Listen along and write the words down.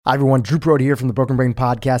Hi everyone, Drew Prode here from the Broken Brain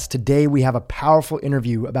Podcast. Today we have a powerful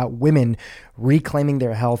interview about women reclaiming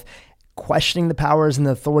their health, questioning the powers and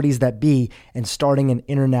the authorities that be, and starting an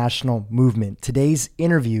international movement. Today's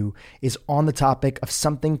interview is on the topic of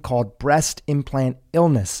something called breast implant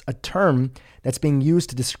illness, a term that's being used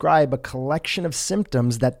to describe a collection of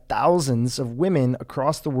symptoms that thousands of women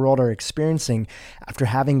across the world are experiencing after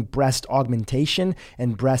having breast augmentation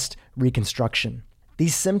and breast reconstruction.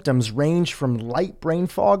 These symptoms range from light brain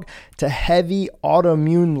fog to heavy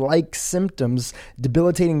autoimmune-like symptoms,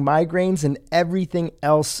 debilitating migraines, and everything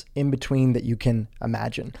else in between that you can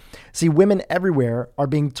imagine. See, women everywhere are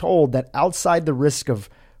being told that outside the risk of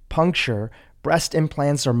puncture, breast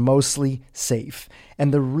implants are mostly safe.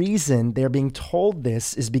 And the reason they're being told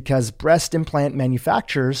this is because breast implant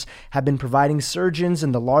manufacturers have been providing surgeons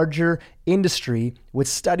in the larger industry with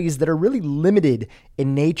studies that are really limited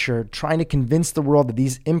in nature, trying to convince the world that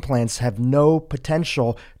these implants have no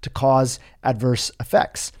potential to cause adverse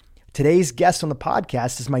effects. Today's guest on the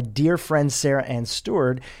podcast is my dear friend Sarah Ann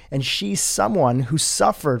Stewart, and she's someone who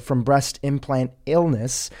suffered from breast implant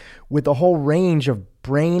illness with a whole range of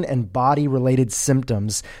brain and body-related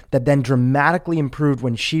symptoms that then dramatically improved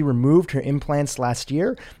when she removed her implants last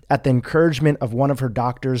year at the encouragement of one of her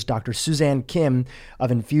doctors, Dr. Suzanne Kim of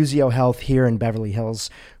Infusio Health here in Beverly Hills,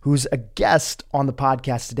 who's a guest on the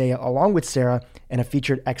podcast today, along with Sarah and a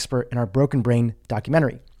featured expert in our Broken Brain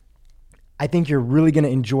documentary. I think you're really going to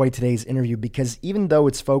enjoy today's interview because even though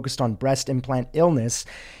it's focused on breast implant illness,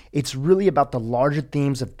 it's really about the larger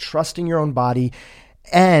themes of trusting your own body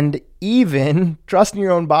and even trusting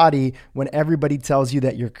your own body when everybody tells you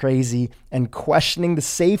that you're crazy, and questioning the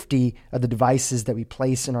safety of the devices that we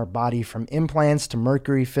place in our body, from implants to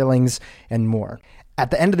mercury fillings and more. At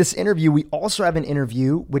the end of this interview, we also have an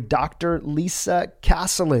interview with Dr. Lisa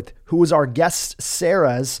Casalith, who was our guest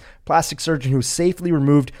Sarah's plastic surgeon who safely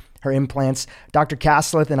removed her implants. Dr.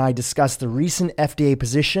 Casalith and I discussed the recent FDA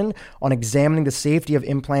position on examining the safety of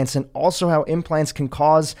implants and also how implants can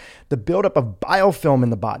cause the buildup of biofilm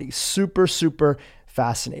in the body. Super, super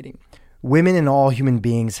fascinating. Women and all human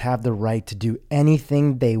beings have the right to do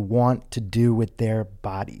anything they want to do with their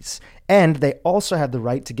bodies. And they also have the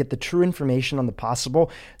right to get the true information on the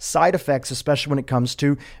possible side effects, especially when it comes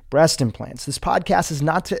to breast implants. This podcast is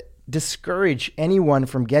not to discourage anyone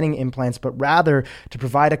from getting implants, but rather to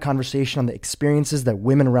provide a conversation on the experiences that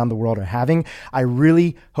women around the world are having. I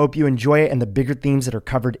really hope you enjoy it and the bigger themes that are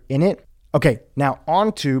covered in it. Okay, now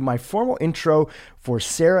on to my formal intro for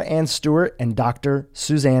Sarah Ann Stewart and Dr.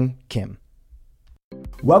 Suzanne Kim.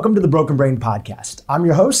 Welcome to the Broken Brain Podcast. I'm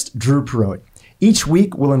your host, Drew Prode. Each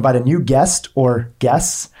week, we'll invite a new guest or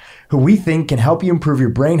guests who we think can help you improve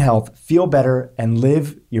your brain health, feel better, and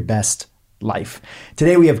live your best life.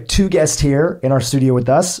 Today, we have two guests here in our studio with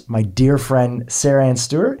us, my dear friend, Sarah Ann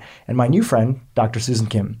Stewart, and my new friend, Dr. Susan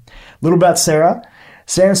Kim. A little about Sarah.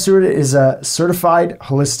 Sarah Ann Stewart is a certified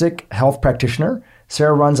holistic health practitioner.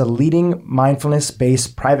 Sarah runs a leading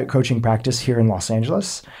mindfulness-based private coaching practice here in Los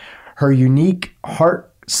Angeles. Her unique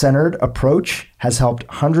heart-centered approach has helped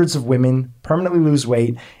hundreds of women permanently lose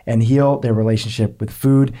weight and heal their relationship with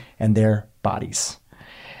food and their bodies.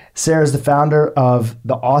 Sarah is the founder of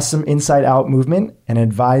the Awesome Inside Out movement, an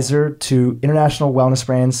advisor to international wellness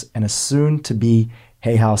brands, and a soon-to-be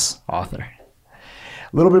Hay House author.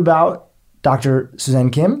 A little bit about Dr. Suzanne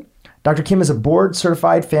Kim. Dr. Kim is a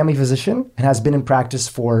board-certified family physician and has been in practice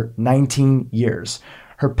for 19 years.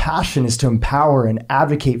 Her passion is to empower and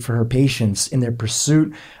advocate for her patients in their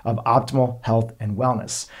pursuit of optimal health and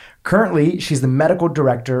wellness. Currently, she's the medical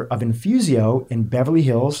director of Infusio in Beverly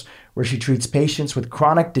Hills, where she treats patients with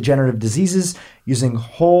chronic degenerative diseases using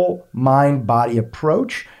whole mind-body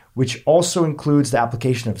approach, which also includes the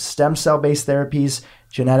application of stem cell-based therapies,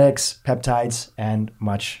 genetics, peptides, and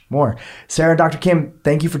much more. Sarah and Dr. Kim,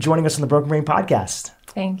 thank you for joining us on the Broken Brain Podcast.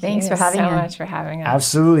 Thanks for having so much for having us.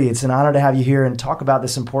 Absolutely. It's an honor to have you here and talk about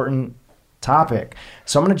this important topic.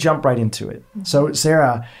 So I'm going to jump right into it. Mm-hmm. So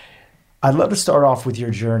Sarah, I'd love to start off with your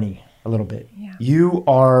journey a little bit. Yeah. You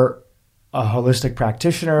are a holistic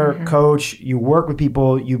practitioner, coach, you work with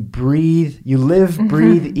people, you live,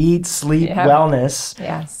 breathe, eat, sleep, wellness,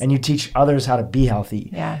 and you teach others how to be healthy.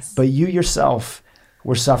 Yes. But you yourself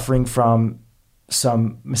were suffering from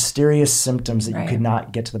some mysterious symptoms that you could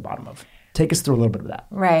not get to the bottom of. Take us through a little bit of that.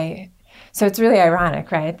 Right. So it's really ironic,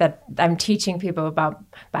 right, that I'm teaching people about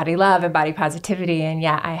body love and body positivity, and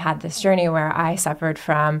yet I had this journey where I suffered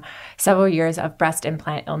from several years of breast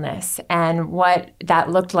implant illness. And what that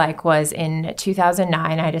looked like was in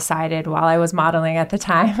 2009, I decided while I was modeling at the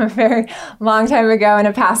time, a very long time ago in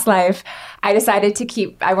a past life, I decided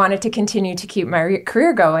I wanted to continue to keep my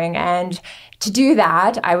career going. And to do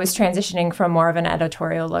that, I was transitioning from more of an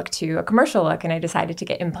editorial look to a commercial look, and I decided to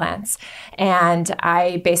get implants. And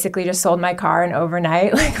I basically just sold my car and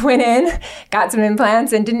overnight went in, got some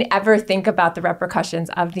implants, and didn't ever think about the repercussions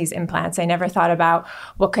of these implants. I never thought about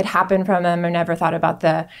what could happen from them. I never thought about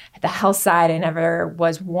the health side. I never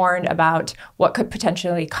was warned about what could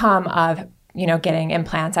potentially come of getting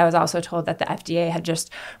implants. I was also told that the FDA had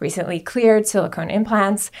just recently cleared silicone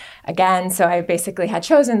implants again. So I basically had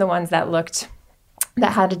chosen the ones that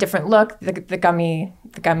had a different look, the gummy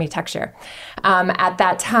texture. At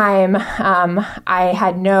that time, I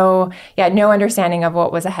had no understanding of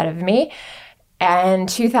what was ahead of me. And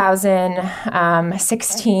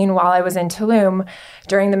 2016, while I was in Tulum,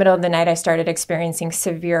 during the middle of the night, I started experiencing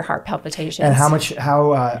severe heart palpitations. And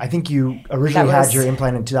I think you originally had your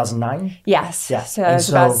implant in 2009? Yes. Yeah. So it was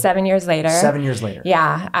about 7 years later. 7 years later.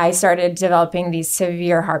 Yeah. I started developing these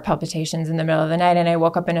severe heart palpitations in the middle of the night, and I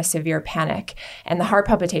woke up in a severe panic. And the heart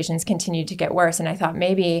palpitations continued to get worse. And I thought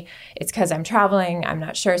maybe it's because I'm traveling. I'm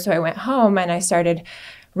not sure. So I went home and I started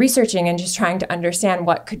researching and just trying to understand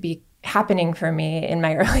what could be happening for me in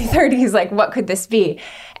my early 30s. Like, what could this be?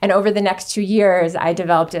 And over the next 2 years, I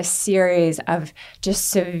developed a series of just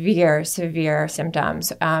severe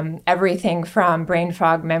symptoms. Everything from brain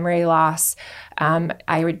fog, memory loss.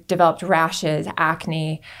 I developed rashes,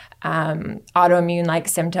 acne, autoimmune-like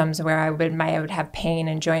symptoms where I would have pain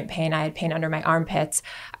and joint pain. I had pain under my armpits.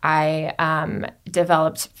 I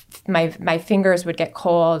developed my fingers would get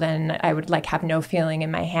cold, and I would have no feeling in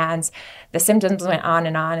my hands. The symptoms went on,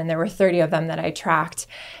 and there were 30 of them that I tracked.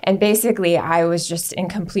 And basically, I was just in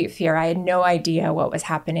complete fear. I had no idea what was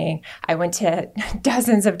happening. I went to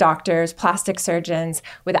dozens of doctors, plastic surgeons,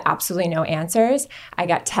 with absolutely no answers. I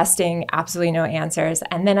got testing, absolutely no answers.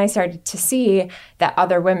 And then I started to see that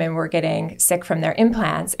other women were getting sick from their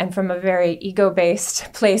implants. And from a very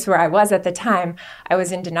ego-based place where I was at the time, I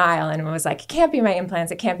was in denial and was like, it can't be my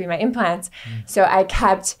implants. It can't be my implants. So I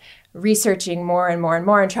kept researching more and more and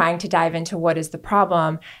more and trying to dive into what is the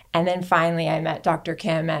problem. And then finally I met Dr.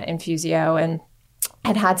 Kim at Infusio and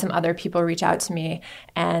had some other people reach out to me.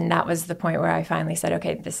 And that was the point where I finally said,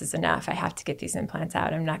 okay, this is enough. I have to get these implants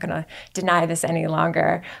out. I'm not going to deny this any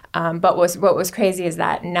longer. But what was crazy is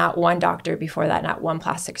that not one doctor before that, not one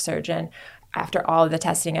plastic surgeon, after all of the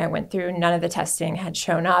testing I went through, none of the testing had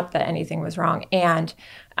shown up that anything was wrong. And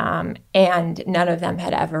none of them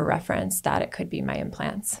had ever referenced that it could be my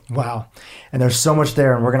implants. Wow. And there's so much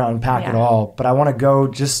there, and we're going to unpack it all. But I want to go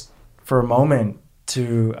just for a moment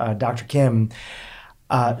to Dr. Kim.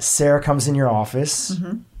 Sarah comes in your office.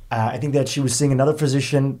 Mm-hmm. I think that she was seeing another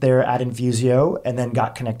physician there at Infusio and then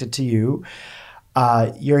got connected to you.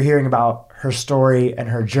 You're hearing about her story and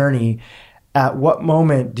her journey. At what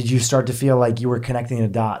moment did you start to feel like you were connecting the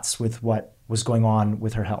dots with what was going on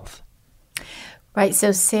with her health? Right.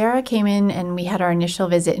 So Sarah came in and we had our initial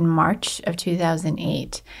visit in March of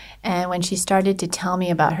 2008. And when she started to tell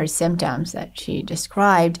me about her symptoms that she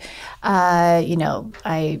described,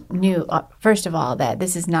 I knew, first of all, that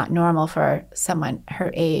this is not normal for someone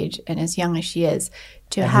her age and as young as she is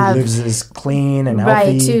to have. Who lives as clean and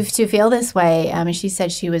healthy. Right, to feel this way. And she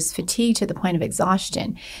said she was fatigued to the point of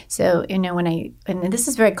exhaustion. So, and this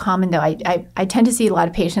is very common though, I tend to see a lot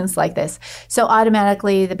of patients like this. So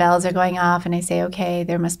automatically the bells are going off and I say, okay,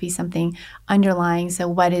 there must be something underlying. So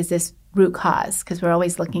what is this root cause? Because we're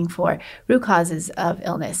always looking for root causes of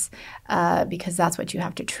illness because that's what you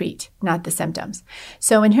have to treat, not the symptoms.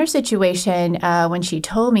 So in her situation, when she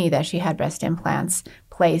told me that she had breast implants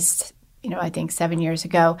placed, I think 7 years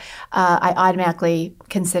ago, I automatically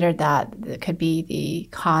considered that it could be the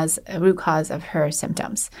root cause of her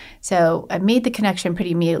symptoms. So I made the connection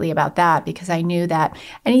pretty immediately about that because I knew that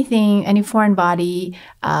any foreign body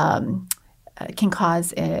can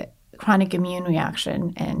cause a chronic immune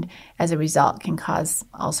reaction, and as a result can cause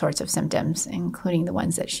all sorts of symptoms, including the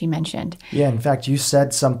ones that she mentioned. Yeah, in fact, you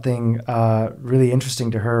said something really interesting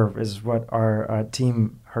to her, is what our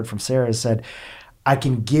team heard from Sarah, said, I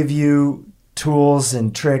can give you tools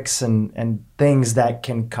and tricks and things that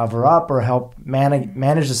can cover up or help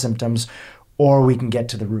manage the symptoms, or we can get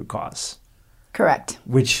to the root cause. Correct.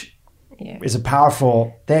 Which is a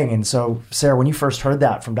powerful thing. And so, Sarah, when you first heard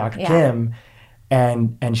that from Dr. Kim,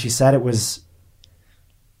 and she said it was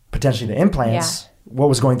potentially the implants, what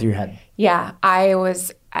was going through your head? Yeah, I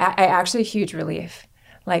actually huge relief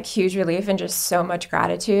and just so much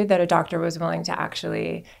gratitude that a doctor was willing to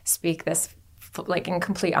actually speak this like in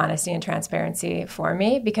complete honesty and transparency for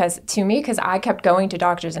me, because I kept going to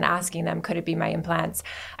doctors and asking them, could it be my implants?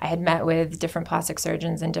 I had met with different plastic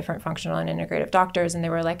surgeons and different functional and integrative doctors, and they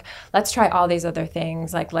were like, let's try all these other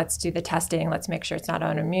things. Like, let's do the testing. Let's make sure it's not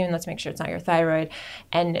autoimmune. Let's make sure it's not your thyroid.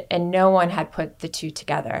 And no one had put the two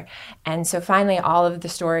together. And so finally, all of the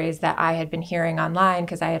stories that I had been hearing online,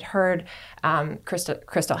 because I had heard Crystal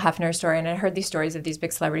Hefner's story, and I heard these stories of these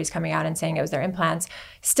big celebrities coming out and saying it was their implants,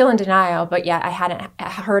 still in denial, but yet I hadn't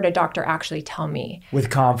heard a doctor actually tell me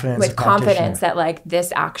with confidence that like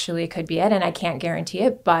this actually could be it, and I can't guarantee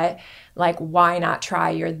it, but like, why not try?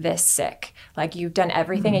 You're this sick. Like, you've done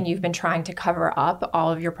everything and you've been trying to cover up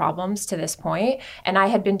all of your problems to this point. And I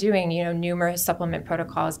had been doing, numerous supplement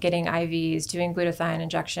protocols, getting IVs, doing glutathione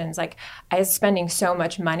injections. Like, I was spending so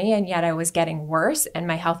much money, and yet I was getting worse and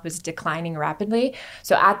my health was declining rapidly.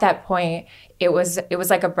 So at that point, it was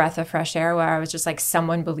like a breath of fresh air where I was just like,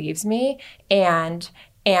 someone believes me. And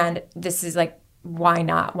this is like, why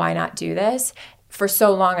not do this? For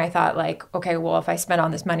so long, I thought like, okay, well, if I spend all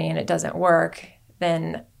this money and it doesn't work,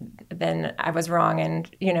 then I was wrong.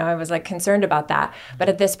 And, I was like concerned about that. But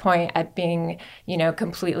at this point, at being,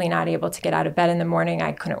 completely not able to get out of bed in the morning,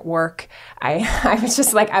 I couldn't work. I was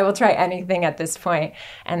just like, I will try anything at this point.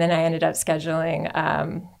 And then I ended up scheduling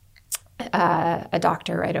a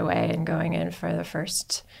doctor right away and going in for the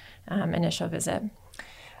first initial visit.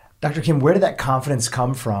 Dr. Kim, where did that confidence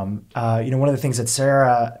come from? One of the things that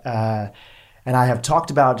Sarah and I have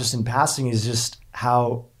talked about just in passing is just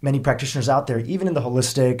how many practitioners out there, even in the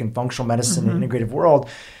holistic and functional medicine and integrative world,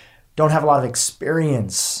 don't have a lot of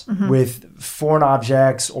experience with foreign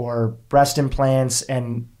objects or breast implants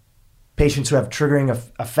and patients who have triggering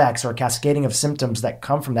effects or cascading of symptoms that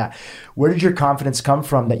come from that. Where did your confidence come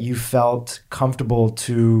from that you felt comfortable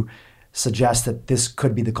to suggest that this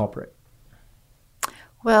could be the culprit?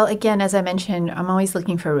 Well, again, as I mentioned, I'm always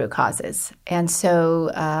looking for root causes. And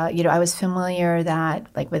so, I was familiar that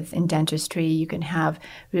like in dentistry, you can have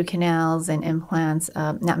root canals and implants,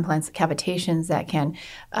 not implants, cavitations that can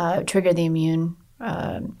trigger the immune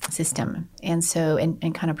system. And so,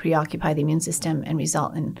 and kind of preoccupy the immune system and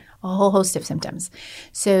result in a whole host of symptoms.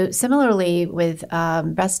 So similarly with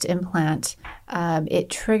breast implant,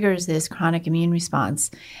 it triggers this chronic immune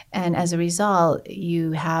response. And as a result,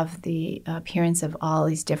 you have the appearance of all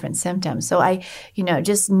these different symptoms. So I,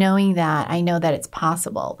 just knowing that, I know that it's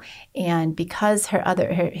possible. And because her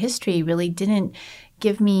history really didn't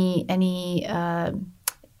give me any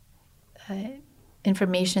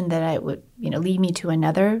information that I would, lead me to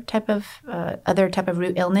another type of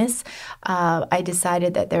root illness, I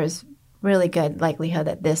decided that there's really good likelihood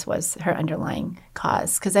that this was her underlying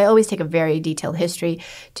cause. Because I always take a very detailed history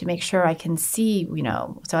to make sure I can see,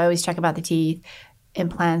 so I always check about the teeth,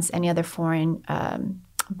 implants, any other foreign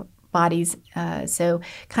bodies. So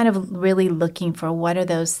kind of really looking for what are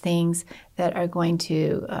those things that are going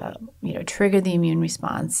to, trigger the immune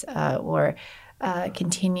response or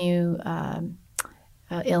continue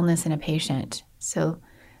illness in a patient. So,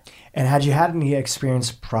 and had you had any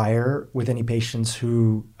experience prior with any patients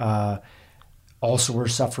who also were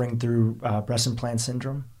suffering through breast implant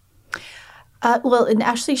syndrome? Well, and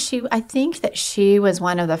actually, I think that she was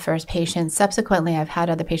one of the first patients. Subsequently, I've had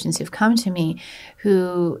other patients who've come to me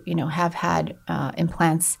who, have had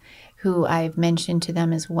implants. Who I've mentioned to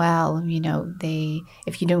them as well.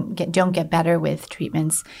 If you don't get better with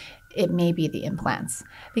treatments, it may be the implants,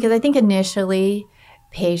 because I think initially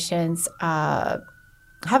patients have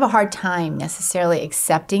a hard time necessarily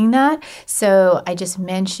accepting that. So I just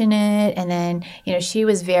mention it, and then, she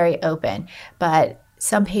was very open. But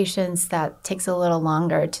some patients, that takes a little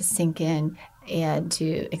longer to sink in and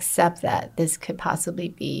to accept that this could possibly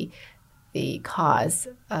be the cause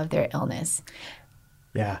of their illness.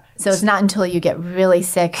 Yeah. So it's not until you get really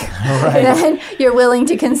sick that you're willing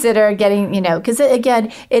to consider getting, because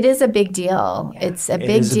again, it is a big deal. Yeah. It's a big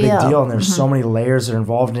deal. It is a big deal, and there's so many layers that are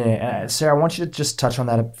involved in it. Sarah, I want you to just touch on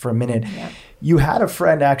that for a minute. Yeah. You had a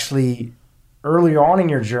friend actually early on in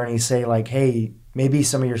your journey say like, hey, maybe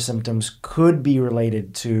some of your symptoms could be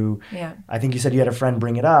related to, I think you said you had a friend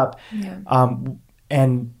bring it up. Yeah.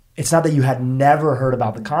 And it's not that you had never heard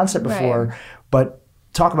about the concept before, but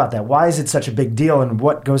talk about that. Why is it such a big deal, and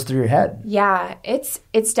what goes through your head? Yeah, it's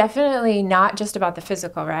definitely not just about the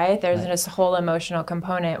physical, right? There's this whole emotional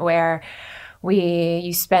component where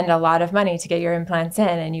you spend a lot of money to get your implants in,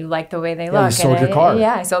 and you like the way they look. You sold your car.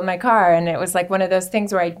 Yeah, I sold my car, and it was like one of those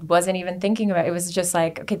things where I wasn't even thinking about it. It was just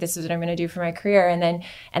like, okay, this is what I'm going to do for my career, and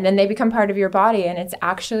then they become part of your body, and it's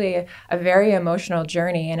actually a very emotional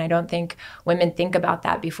journey. And I don't think women think about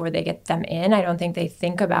that before they get them in. I don't think they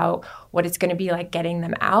think about what it's going to be like getting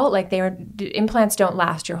them out. Like implants don't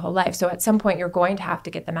last your whole life, so at some point you're going to have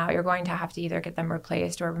to get them out. You're going to have to either get them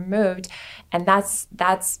replaced or removed, and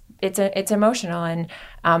it's emotional. And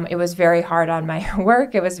it was very hard on my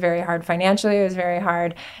work. It was very hard financially. It was very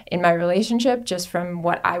hard in my relationship, just from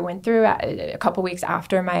what I went through. A couple weeks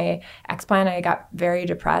after my explant, I got very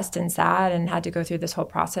depressed and sad and had to go through this whole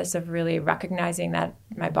process of really recognizing that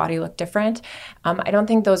my body looked different. I don't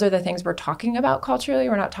think those are the things we're talking about culturally.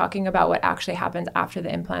 We're not talking about what actually happens after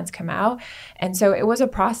the implants come out. And so it was a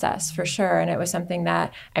process for sure. And it was something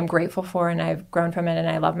that I'm grateful for, and I've grown from it, and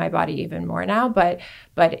I love my body even more now. But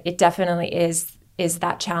it definitely is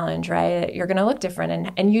that challenge, right? You're going to look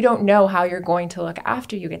different, and you don't know how you're going to look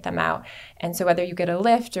after you get them out. And so whether you get a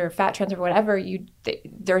lift or fat transfer or whatever,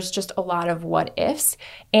 there's just a lot of what ifs,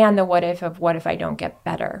 and the what if of what if I don't get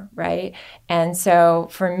better, right? And so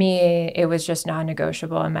for me, it was just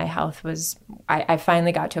non-negotiable, and my health was, I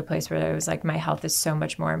finally got to a place where it was like, my health is so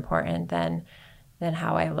much more important than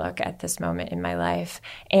how I look at this moment in my life.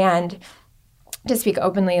 And to speak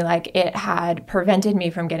openly, like, it had prevented me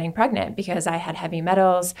from getting pregnant because I had heavy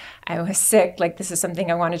metals. I was sick. Like, this is something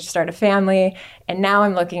I wanted to start a family. And now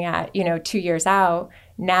I'm looking at, 2 years out,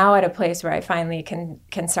 now at a place where I finally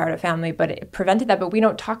can start a family, but it prevented that. But we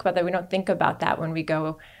don't talk about that. We don't think about that when we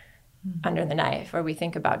go under the knife, or we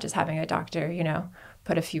think about just having a doctor,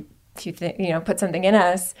 put a few put something in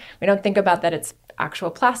us. We don't think about that it's actual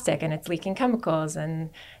plastic and it's leaking chemicals and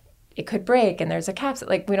it could break and there's a capsule.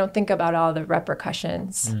 Like, we don't think about all the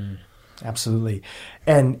repercussions. Absolutely.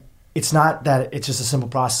 And it's not that it's just a simple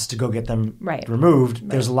process to go get them removed. Right.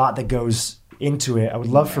 There's a lot that goes into it. I would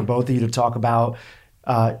love for both of you to talk about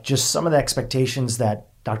just some of the expectations that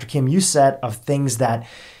Dr. Kim, you set of things that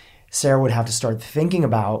Sarah would have to start thinking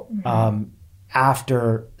about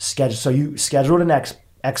after schedule. So you scheduled an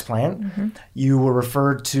explant. You were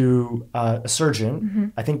referred to a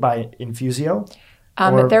surgeon, I think by Infusio.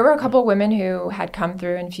 There were a couple of women who had come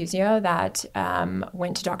through Infusio that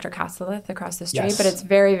went to Dr. Kasalith across the street, but it's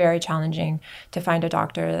very, very challenging to find a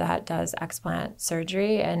doctor that does explant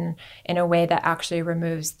surgery and in a way that actually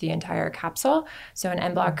removes the entire capsule. So an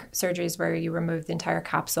en bloc surgery is where you remove the entire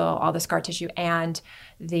capsule, all the scar tissue, and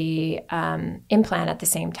the implant at the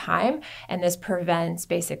same time. And this prevents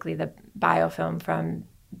basically the biofilm from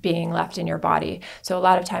being left in your body. So a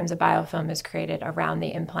lot of times a biofilm is created around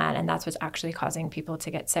the implant, and that's what's actually causing people to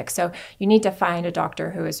get sick. So you need to find a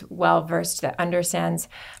doctor who is well-versed, that understands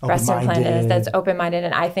breast implant, that's open-minded.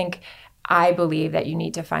 And I believe that you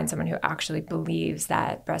need to find someone who actually believes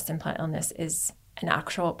that breast implant illness is an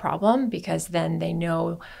actual problem, because then they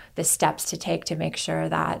know the steps to take to make sure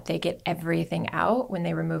that they get everything out when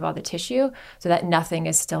they remove all the tissue, so that nothing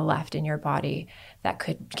is still left in your body that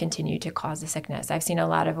could continue to cause the sickness. I've seen a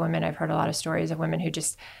lot of women, I've heard a lot of stories of women who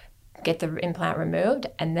just get the implant removed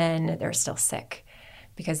and then they're still sick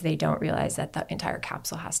because they don't realize that the entire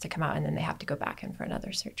capsule has to come out, and then they have to go back in for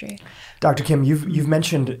another surgery. Dr. Kim, you've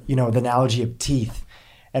mentioned, the analogy of teeth.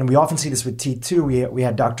 And we often see this with teeth too. We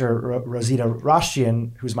had Dr. Rosita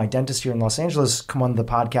Rostian, who's my dentist here in Los Angeles, come on the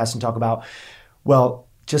podcast and talk about, well,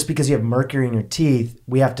 just because you have mercury in your teeth,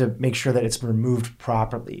 we have to make sure that it's removed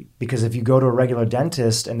properly. Because if you go to a regular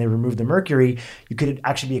dentist and they remove the mercury, you could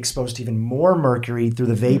actually be exposed to even more mercury through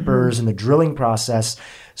the vapors and the drilling process.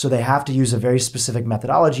 So they have to use a very specific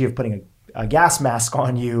methodology of putting a gas mask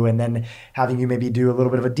on you and then having you maybe do a little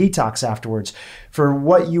bit of a detox afterwards. For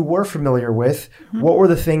what you were familiar with, what were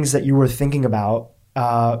the things that you were thinking about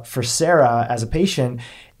for Sarah as a patient?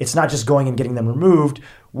 It's not just going and getting them removed.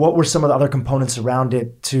 What were some of the other components around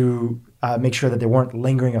it to make sure that there weren't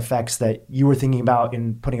lingering effects that you were thinking about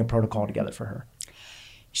in putting a protocol together for her?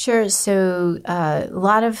 Sure. So a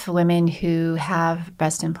lot of women who have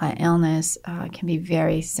breast implant illness can be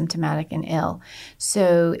very symptomatic and ill.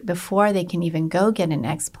 So before they can even go get an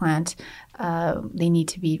explant, they need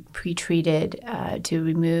to be pre-treated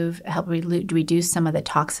to help reduce some of the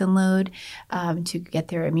toxin load, to get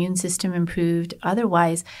their immune system improved.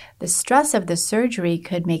 Otherwise, the stress of the surgery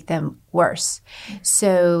could make them worse.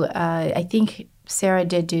 So I think Sarah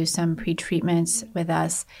did do some pre-treatments with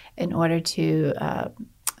us in order to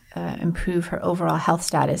improve her overall health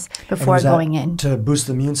status before going in. To boost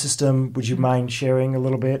the immune system, would you mind sharing a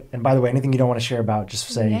little bit? And by the way, anything you don't want to share about, just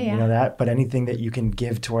say that. But anything that you can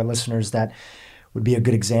give to our listeners that would be a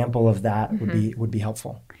good example of that would be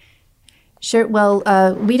helpful. Sure. Well,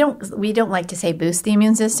 we don't like to say boost the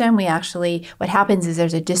immune system. We actually, what happens is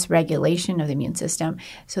there's a dysregulation of the immune system,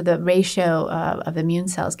 so the ratio of immune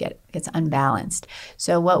cells gets unbalanced.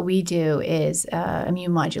 So what we do is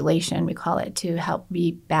immune modulation, we call it, to help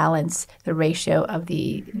rebalance the ratio of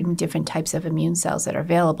the different types of immune cells that are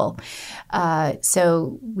available.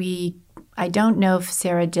 I don't know if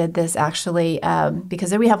Sarah did this actually,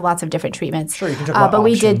 because we have lots of different treatments. Sure, you can talk about but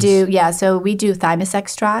we options. so we do thymus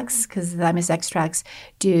extracts, because thymus extracts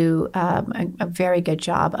do a very good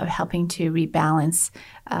job of helping to rebalance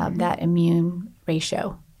that immune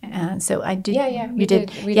ratio. And so I did. We did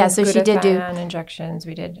So she did do injections.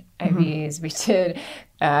 We did IVs. We did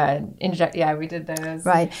we did those.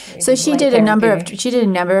 Right. So she did a number of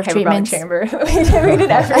treatments. Chamber. we did everything.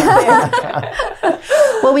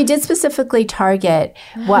 Well, we did specifically target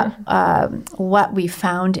what we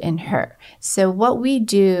found in her. So what we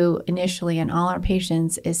do initially in all our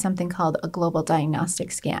patients is something called a global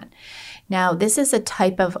diagnostic scan. Now, this is a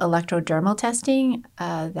type of electrodermal testing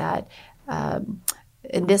that.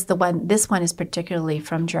 And this one is particularly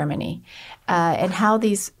from Germany. And how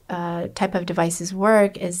these type of devices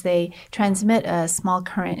work is they transmit a small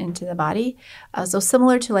current into the body, so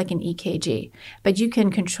similar to like an EKG, but you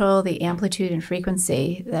can control the amplitude and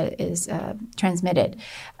frequency that is transmitted.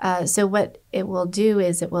 So what it will do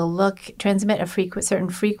is it will transmit a certain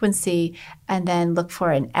frequency and then look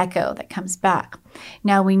for an echo that comes back.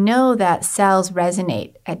 Now we know that cells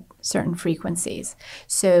resonate at certain frequencies.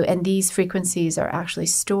 And these frequencies are actually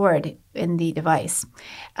stored in the device.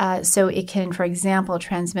 So it can, for example,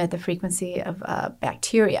 transmit the frequency of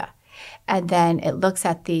bacteria. And then it looks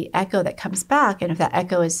at the echo that comes back, and if that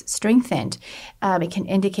echo is strengthened, it can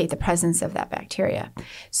indicate the presence of that bacteria.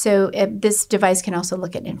 So this device can also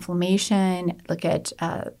look at inflammation, look at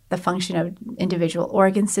the function of individual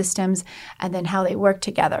organ systems, and then how they work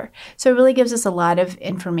together. So it really gives us a lot of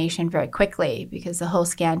information very quickly, because the whole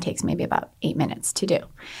scan takes maybe about 8 minutes to do.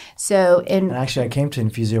 And actually, I came to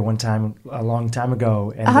Infusio one time, a long time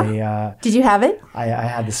ago, and they... Did you have it? I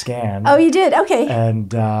had the scan. Oh, you did? Okay.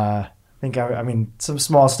 And I think, some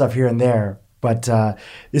small stuff here and there, but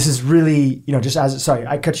this is really, sorry,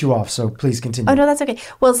 I cut you off, so please continue. Oh, no, that's okay.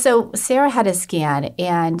 Well, so Sarah had a scan,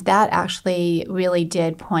 and that actually really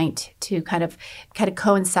did point to kind of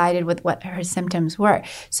coincided with what her symptoms were.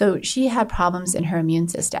 So she had problems in her immune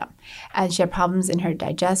system, and she had problems in her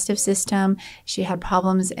digestive system. She had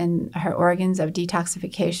problems in her organs of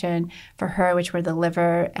detoxification for her, which were the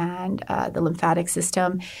liver and the lymphatic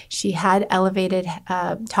system. She had elevated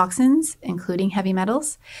toxins, including heavy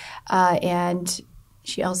metals, and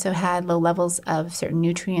she also had low levels of certain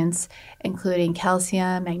nutrients, including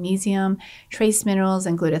calcium, magnesium, trace minerals,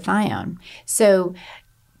 and glutathione. So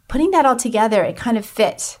putting that all together, it kind of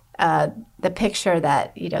fit the picture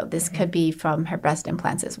that, this could be from her breast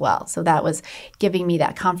implants as well. So that was giving me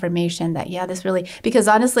that confirmation that, this really, because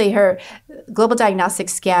honestly, her global diagnostic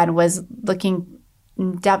scan was looking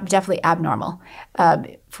definitely abnormal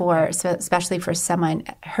especially for someone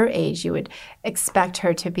her age. You would expect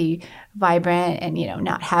her to be vibrant and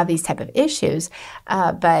not have these type of issues,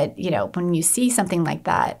 but when you see something like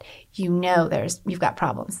that, you've got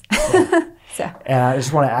problems. Yeah. And I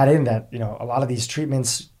just want to add in that a lot of these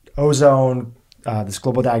treatments, ozone, this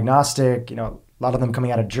global diagnostic, a lot of them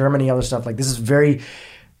coming out of Germany, other stuff, like this is very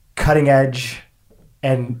cutting edge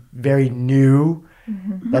and very new.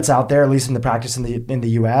 Mm-hmm. That's out there, at least in the practice in the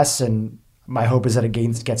U.S. And my hope is that it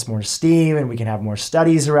gets more steam and we can have more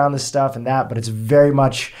studies around this stuff and that. But it's very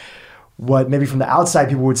much what maybe from the outside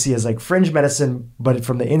people would see as like fringe medicine, but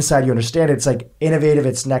from the inside you understand it's like innovative,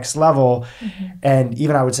 it's next level. Mm-hmm. And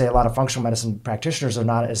even I would say a lot of functional medicine practitioners are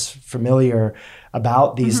not as familiar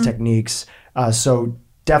about these mm-hmm. techniques. So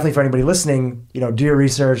definitely for anybody listening, do your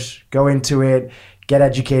research, go into it, get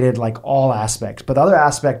educated, like all aspects. But the other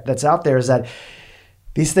aspect that's out there is that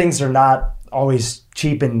these things are not always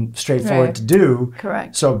cheap and straightforward to do.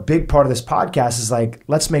 Correct. So a big part of this podcast is like,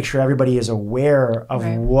 let's make sure everybody is aware of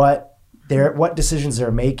what decisions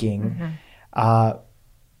they're making, mm-hmm.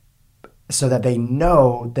 So that they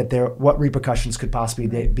know that what repercussions could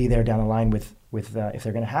possibly be there down the line with if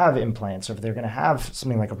they're going to have implants or if they're going to have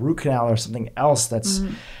something like a root canal or something else that's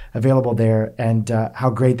mm-hmm. available there, and how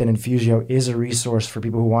great that Infusio is a resource for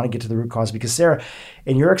people who want to get to the root cause. Because Sarah,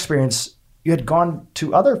 in your experience, you had gone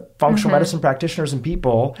to other functional mm-hmm. medicine practitioners and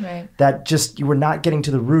people that just you were not getting to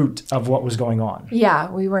the root of what was going on. Yeah,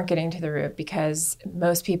 we weren't getting to the root because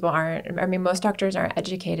most doctors aren't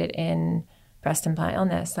educated in breast implant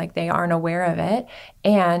illness. Like they aren't aware of it.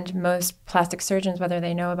 And most plastic surgeons, whether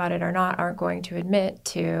they know about it or not, aren't going to admit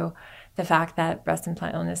to the fact that breast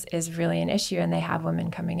implant illness is really an issue, and they have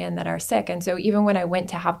women coming in that are sick. And so even when I went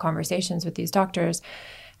to have conversations with these doctors,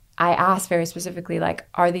 I asked very specifically, like,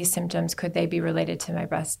 are these symptoms, could they be related to my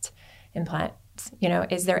breast implant? You know,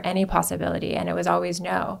 is there any possibility? And it was always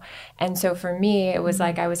no. And so for me, it was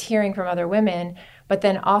like I was hearing from other women, but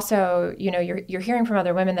then also, you know, you're hearing from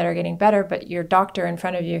other women that are getting better, but your doctor in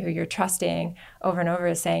front of you who you're trusting over and over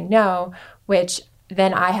is saying no, which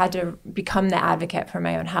then I had to become the advocate for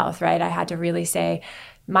my own health, right? I had to really say,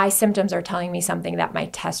 my symptoms are telling me something that my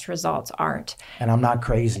test results aren't. And I'm not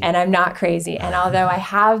crazy. And although I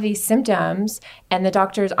have these symptoms and the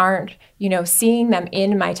doctors aren't, you know, seeing them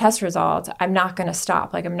in my test results, I'm not going to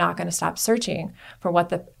stop. Like, I'm not going to stop searching for what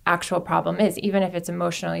the actual problem is, even if it's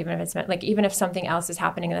emotional, even if it's like, even if something else is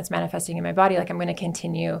happening that's manifesting in my body, like, I'm going to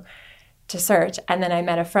continue to search. And then I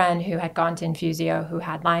met a friend who had gone to Infusio who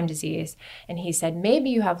had Lyme disease, and he said, maybe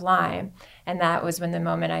you have Lyme. And that was when the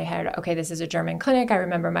moment I heard, okay, this is a German clinic. I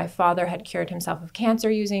remember my father had cured himself of cancer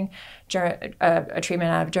using a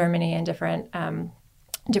treatment out of Germany and different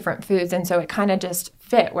foods. And so it kind of just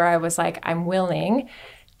fit where I was like, I'm willing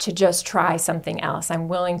to just try something else. I'm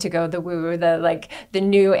willing to go the woo, the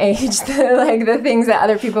new age, the things that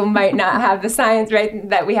other people might not have the science, right,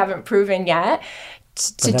 that we haven't proven yet.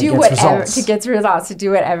 To do whatever, to get results, to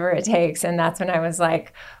do whatever it takes. And that's when I was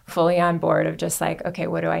like fully on board of just like, okay,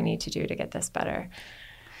 what do I need to do to get this better?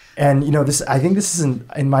 And, you know, I think this isn't,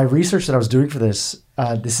 in my research that I was doing for this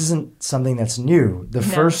isn't something that's new. The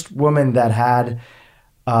first woman that had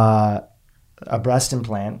a breast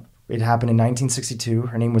implant, it happened in 1962.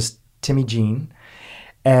 Her name was Timmy Jean.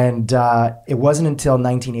 And it wasn't until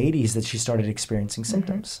 1980s that she started experiencing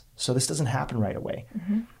symptoms. Mm-hmm. So this doesn't happen right away.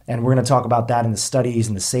 Mm-hmm. And we're going to talk about that in the studies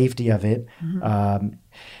and the safety of it. Mm-hmm.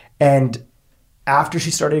 And after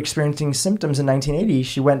she started experiencing symptoms in 1980,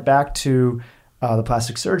 she went back to the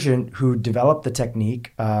plastic surgeon who developed the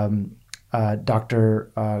technique,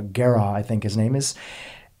 Dr. Guerra, I think his name is.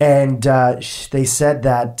 And they said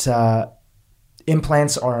that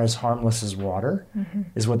implants are as harmless as water,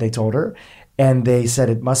 is what they told her. And they said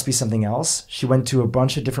it must be something else. She went to a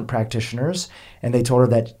bunch of different practitioners, and they told her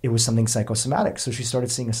that it was something psychosomatic. So she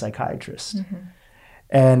started seeing a psychiatrist. Mm-hmm.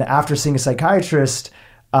 And after seeing a psychiatrist,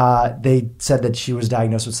 they said that she was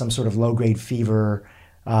diagnosed with some sort of low-grade fever,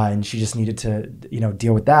 and she just needed to,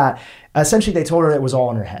 deal with that. Essentially, they told her it was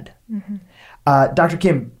all in her head. Mm-hmm. Dr.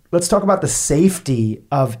 Kim, let's talk about the safety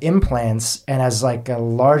of implants, and as like a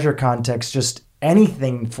larger context, just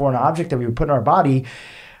anything foreign object that we would put in our body.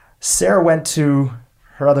 Sarah went to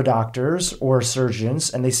her other doctors or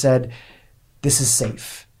surgeons, and they said, this is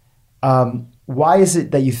safe. Why is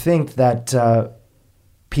it that you think that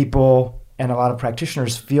people and a lot of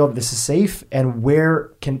practitioners feel that this is safe, and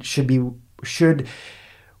where should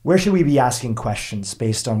we be asking questions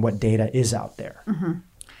based on what data is out there? Mm-hmm.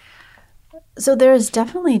 So there is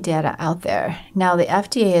definitely data out there. Now, the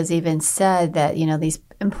FDA has even said that, these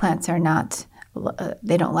implants are not,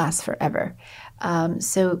 they don't last forever.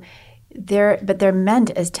 They're meant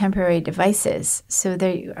as temporary devices. So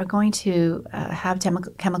they are going to have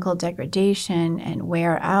chemical degradation and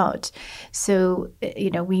wear out. So,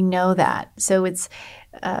 we know that. So it's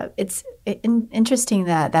interesting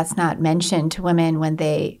that that's not mentioned to women when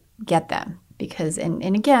they get them, because, and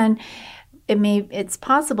again, it's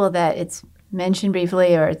possible that it's mentioned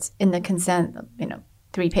briefly or it's in the consent,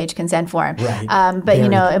 3-page consent form. Right. But,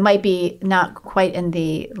 it might be not quite in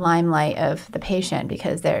the limelight of the patient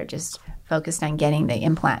because they're just focused on getting the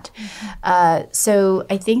implant. Mm-hmm. So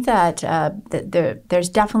I think that there's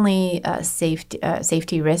definitely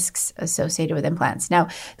safety risks associated with implants. Now,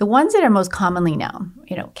 the ones that are most commonly known,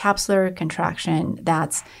 capsular contraction,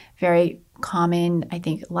 that's very common. I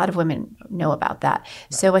think a lot of women know about that.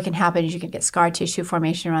 Right. So what can happen is you can get scar tissue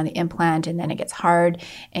formation around the implant, and then it gets hard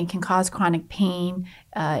and can cause chronic pain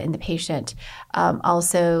in the patient.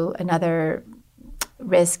 Also, another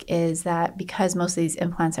risk is that because most of these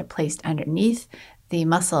implants are placed underneath the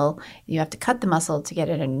muscle, you have to cut the muscle to get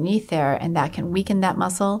it underneath there, and that can weaken that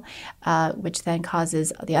muscle, which then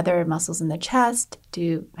causes the other muscles in the chest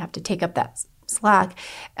to have to take up that slack,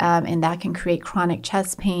 and that can create chronic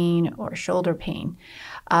chest pain or shoulder pain.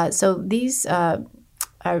 So these are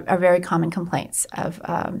very common complaints of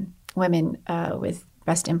women with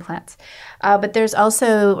breast implants. But there's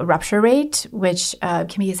also a rupture rate, which can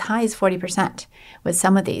be as high as 40% with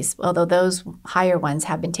some of these, although those higher ones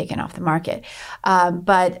have been taken off the market.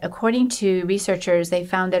 But according to researchers, they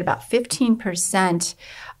found that about 15%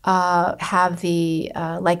 have the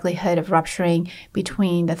likelihood of rupturing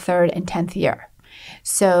between the 3rd and 10th year.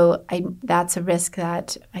 So that's a risk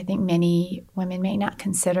that I think many women may not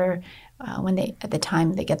consider at the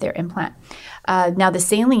time they get their implant. Now the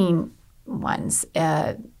saline ones,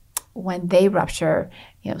 when they rupture,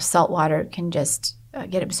 salt water can just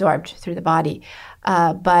get absorbed through the body.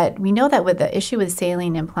 But we know that with the issue with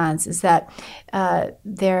saline implants is that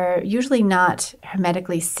they're usually not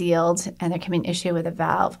hermetically sealed, and there can be an issue with a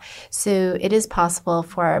valve. So it is possible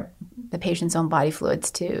for the patient's own body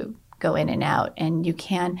fluids to go in and out, and you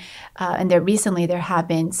can. And there have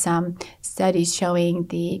been some studies showing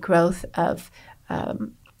the growth of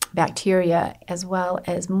bacteria as well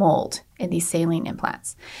as mold in these saline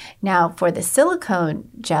implants. Now, for the silicone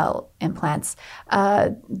gel implants,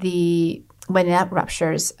 when that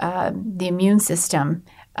ruptures, the immune system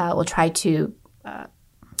will try to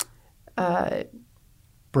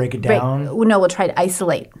break it down? We'll try to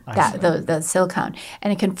isolate the silicone.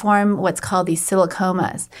 And it can form what's called these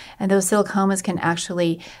silicomas. And those silicomas can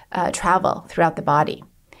actually travel throughout the body.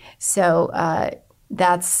 So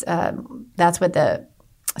that's what the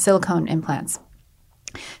silicone implants.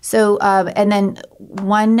 So, and then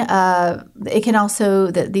it can also,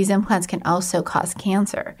 these implants can also cause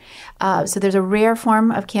cancer. So there's a rare form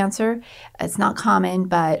of cancer. It's not common,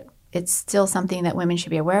 but it's still something that women should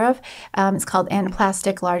be aware of. It's called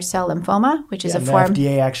anaplastic large cell lymphoma, which is a form. The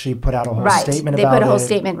FDA actually put out a whole statement about it. They put a whole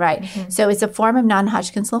statement, right. Mm-hmm. So it's a form of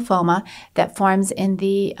non-Hodgkin's lymphoma that forms in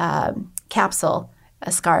the capsule,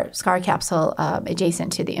 a scar capsule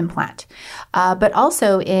adjacent to the implant. But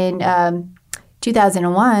also in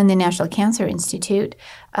 2001, the National Cancer Institute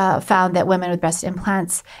found that women with breast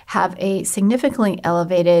implants have a significantly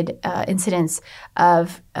elevated incidence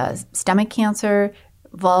of stomach cancer,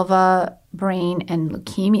 vulva, brain, and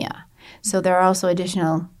leukemia. So there are also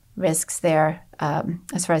additional risks there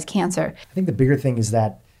as far as cancer. I think the bigger thing is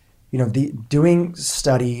that, doing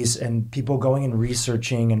studies and people going and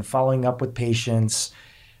researching and following up with patients,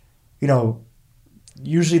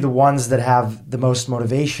 usually the ones that have the most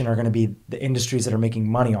motivation are going to be the industries that are making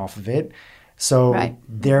money off of it. So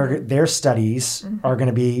their studies are going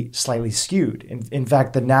to be slightly skewed. In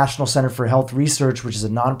fact, the National Center for Health Research, which is a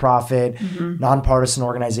nonprofit, nonpartisan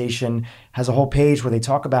organization, has a whole page where they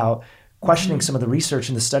talk about questioning some of the research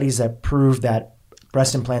and the studies that prove that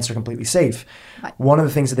breast implants are completely safe. Right. One of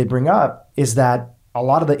the things that they bring up is that a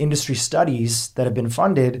lot of the industry studies that have been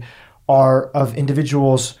funded are of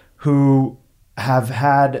individuals who have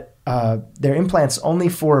had their implants only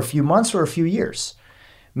for a few months or a few years.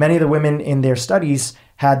 Many of the women in their studies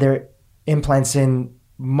had their implants in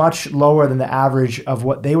much lower than the average of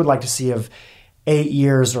what they would like to see of 8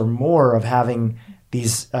 years or more of having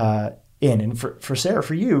these in. And for Sarah,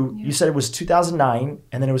 for you, you said it was 2009,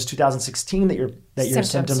 and then it was 2016 that your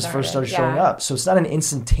symptoms first started showing up. So it's not an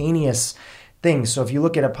instantaneous thing. So if you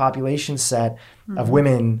look at a population set of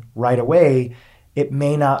women right away, it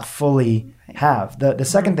may not fully have. The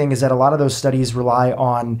second thing is that a lot of those studies rely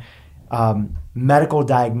on medical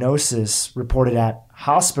diagnosis reported at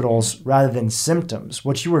hospitals rather than symptoms.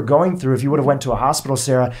 What you were going through, if you would have went to a hospital,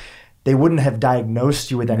 Sarah, they wouldn't have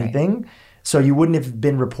diagnosed you with anything. Right. So you wouldn't have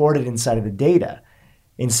been reported inside of the data.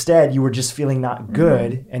 Instead, you were just feeling not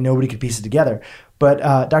good and nobody could piece it together.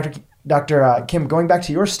 But Dr. Kim, going back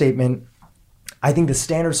to your statement, I think the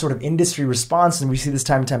standard sort of industry response, and we see this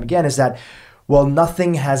time and time again, is that, well,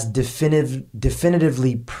 nothing has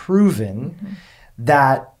definitively proven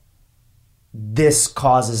that this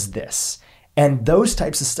causes this. And those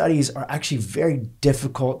types of studies are actually very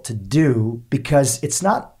difficult to do because it's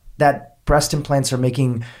not that breast implants are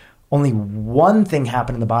making only one thing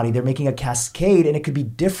happen in the body. They're making a cascade, and it could be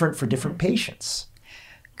different for different patients.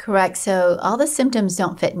 Correct. So all the symptoms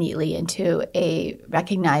don't fit neatly into a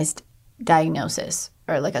recognized diagnosis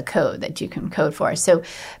or like a code that you can code for. So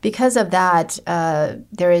because of that,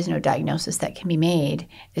 there is no diagnosis that can be made.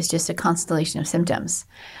 It's just a constellation of symptoms.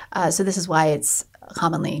 So this is why it's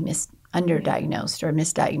commonly underdiagnosed or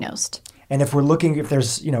misdiagnosed. And if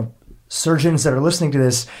there's, surgeons that are listening to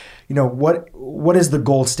this, what is the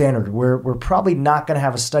gold standard? We're probably not going to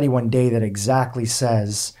have a study one day that exactly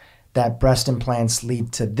says that breast implants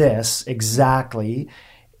lead to this exactly.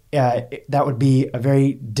 That would be a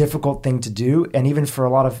very difficult thing to do, and even for a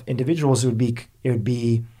lot of individuals, it would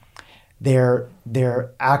be their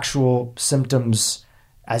actual symptoms,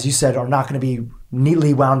 as you said, are not going to be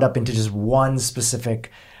neatly wound up into just one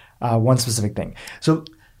specific thing. So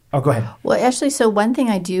Oh, go ahead. Well, actually, so one thing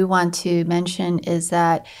I do want to mention is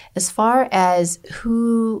that as far as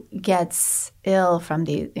who gets ill from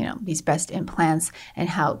these breast implants and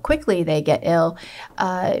how quickly they get ill,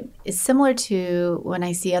 it's similar to when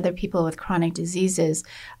I see other people with chronic diseases.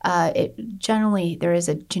 Generally, there is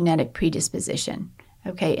a genetic predisposition.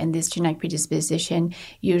 Okay, and this genetic predisposition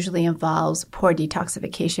usually involves poor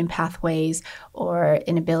detoxification pathways or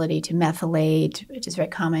inability to methylate, which is very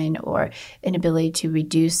common, or inability to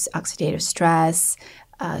reduce oxidative stress.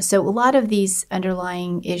 So a lot of these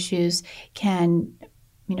underlying issues can,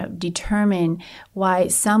 determine why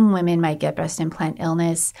some women might get breast implant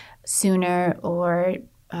illness sooner or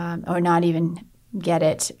not even get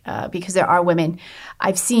it, because there are women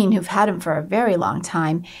I've seen who've had them for a very long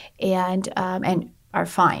time and are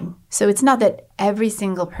fine. So it's not that every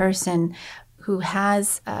single person who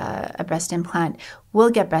has a breast implant will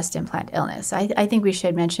get breast implant illness. I think we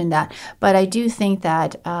should mention that. But I do think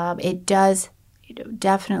that it does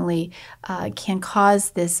definitely can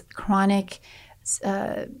cause this chronic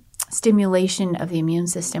stimulation of the immune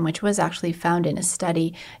system, which was actually found in a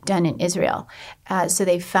study done in Israel. So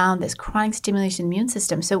they found this chronic stimulation of the immune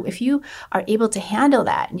system. So if you are able to handle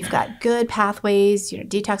that, and you've got good pathways,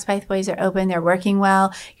 detox pathways are open, they're working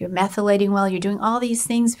well, you're methylating well, you're doing all these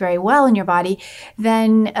things very well in your body,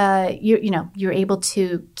 then you're able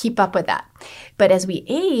to keep up with that. But as we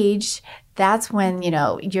age, that's when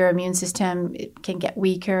your immune system can get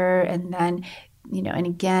weaker, and then and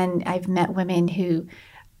again, I've met women who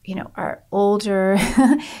are older,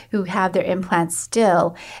 who have their implants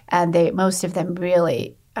still, and most of them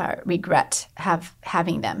really regret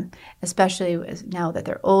having them, especially now that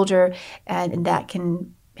they're older, and that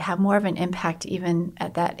can have more of an impact even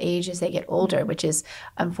at that age as they get older, which is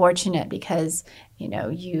unfortunate because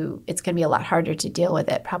it's going to be a lot harder to deal with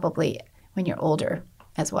it probably when you're older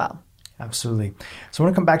as well. Absolutely. So I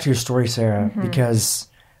want to come back to your story, Sarah, because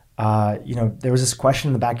there was this question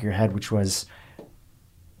in the back of your head, which was,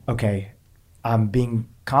 okay, I'm being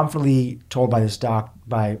confidently told by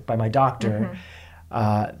my doctor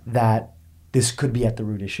that this could be at the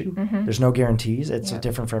root issue. There's no guarantees. It's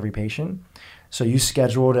different for every patient. So you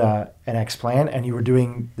scheduled an explant, and you were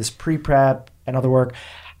doing this pre-prep and other work.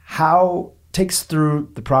 How takes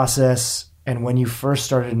through the process and when you first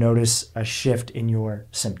started to notice a shift in your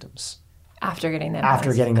symptoms? After getting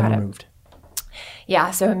them removed.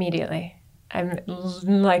 Yeah, so immediately. I'm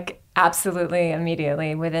absolutely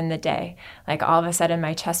immediately within the day. All of a sudden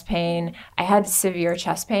my chest pain, I had severe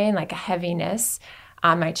chest pain, a heaviness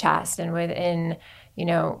on my chest. And within,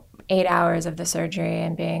 8 hours of the surgery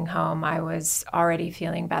and being home, I was already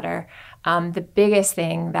feeling better. The biggest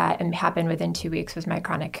thing that happened within 2 weeks was my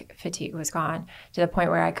chronic fatigue was gone, to the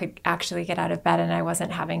point where I could actually get out of bed and I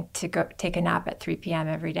wasn't having to go take a nap at 3 p.m.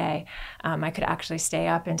 every day. I could actually stay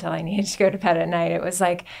up until I needed to go to bed at night. It was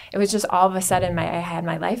just all of a sudden I had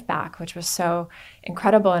my life back, which was so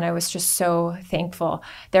incredible, and I was just so thankful.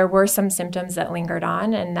 There were some symptoms that lingered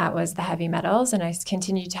on, and that was the heavy metals, and I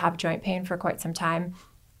continued to have joint pain for quite some time.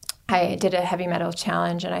 I did a heavy metal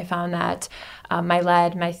challenge, and I found that my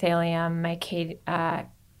lead, my thallium, my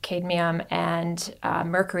cadmium, and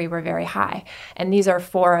mercury were very high. And these are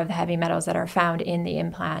 4 of the heavy metals that are found in the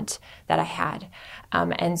implant that I had.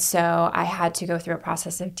 And so I had to go through a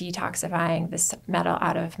process of detoxifying this metal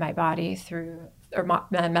out of my body through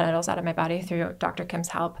Dr. Kim's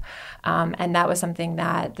help. And that was something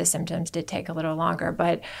that the symptoms did take a little longer,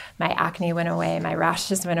 but my acne went away, my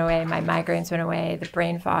rashes went away, my migraines went away, the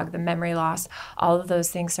brain fog, the memory loss, all of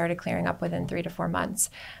those things started clearing up within 3 to 4 months.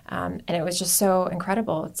 And it was just so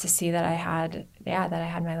incredible to see that I had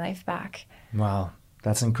my life back. Wow,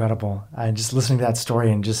 that's incredible. I just listening to that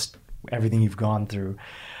story and just everything you've gone through.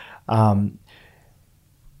 I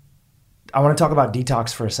want to talk about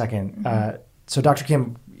detox for a second. So Dr.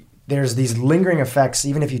 Kim, there's these lingering effects.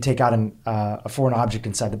 Even if you take out a foreign object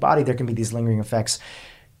inside the body, there can be these lingering effects.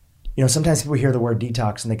 Sometimes people hear the word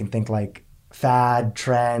detox and they can think like fad,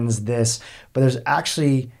 trends, this, but there's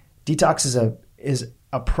actually, detox is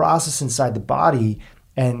a process inside the body,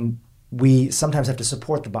 and we sometimes have to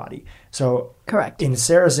support the body. So correct. In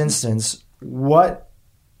Sarah's instance, a lot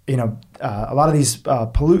of these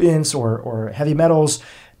pollutants or heavy metals,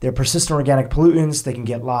 they're persistent organic pollutants. They can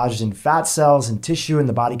get lodged in fat cells and tissue, and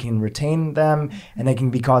the body can retain them, and they can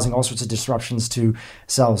be causing all sorts of disruptions to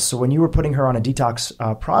cells. So when you were putting her on a detox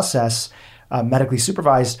process, medically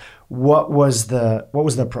supervised, what was the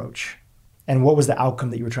approach, and what was the outcome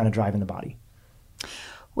that you were trying to drive in the body?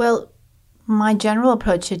 Well, my general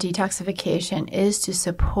approach to detoxification is to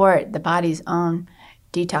support the body's own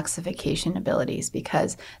detoxification abilities,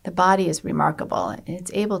 because the body is remarkable. It's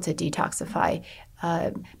able to detoxify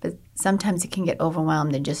but sometimes it can get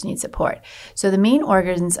overwhelmed and just need support. So the main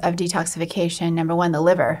organs of detoxification, number one, the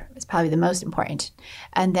liver is probably the most important.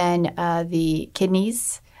 And then the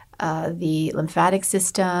kidneys, the lymphatic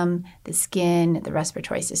system, the skin, the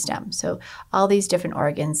respiratory system. So all these different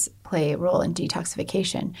organs play a role in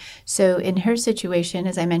detoxification. So in her situation,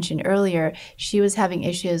 as I mentioned earlier, she was having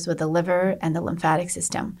issues with the liver and the lymphatic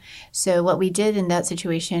system. So what we did in that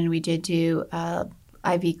situation, we did do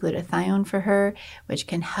IV glutathione for her, which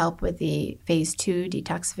can help with the phase 2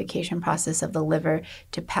 detoxification process of the liver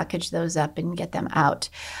to package those up and get them out.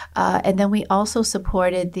 And then we also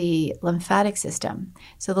supported the lymphatic system.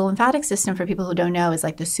 So the lymphatic system, for people who don't know, is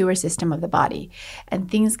like the sewer system of the body. And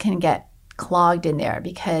things can get clogged in there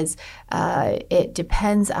because it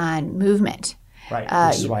depends on movement. Right,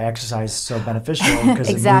 which is why exercise is so beneficial because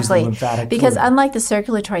exactly. it moves the lymphatic because fluid. Unlike the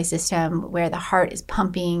circulatory system where the heart is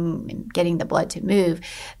pumping and getting the blood to move,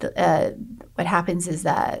 what happens is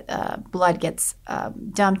that blood gets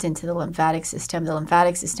dumped into the lymphatic system. The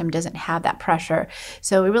lymphatic system doesn't have that pressure,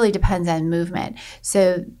 so it really depends on movement.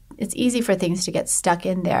 So it's easy for things to get stuck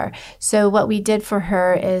in there. So what we did for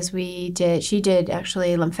her is she did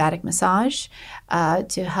actually lymphatic massage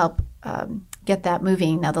to help get that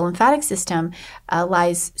moving. Now, the lymphatic system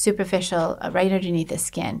lies superficial right underneath the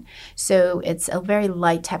skin. So it's a very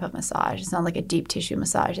light type of massage. It's not like a deep tissue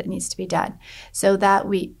massage that needs to be done. So that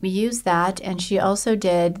we used that. And she also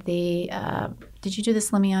did did you do the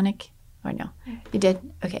Slimionic or no? You did?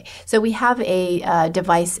 Okay. So we have a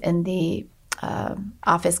device in the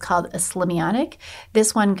office called a Slimionic.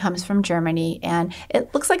 This one comes from Germany, and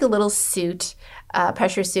it looks like a little suit,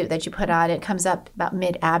 pressure suit that you put on. It comes up about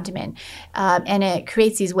mid-abdomen, and it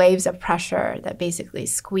creates these waves of pressure that basically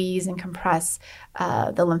squeeze and compress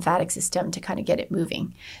the lymphatic system to kind of get it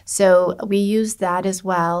moving. So we use that as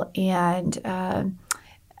well, and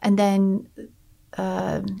then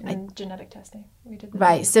genetic testing. We did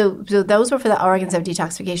right. So those were for the organs of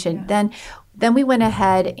detoxification. Yeah. Then we went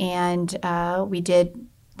ahead and we did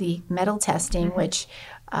the metal testing, which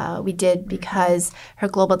we did because her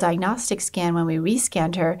global diagnostic scan, when we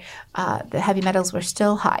rescanned her, the heavy metals were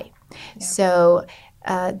still high. Yeah. So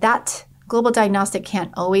that global diagnostic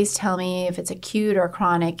can't always tell me if it's acute or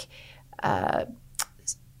chronic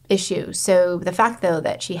issue. So the fact, though,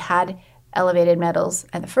 that she had elevated metals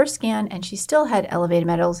at the first scan, and she still had elevated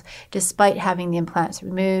metals despite having the implants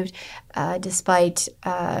removed, despite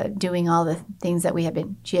doing all the things that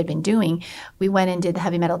she had been doing. We went and did the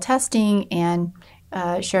heavy metal testing, and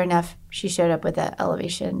sure enough, she showed up with an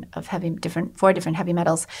elevation of 4 different heavy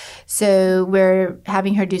metals. So we're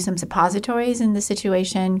having her do some suppositories in the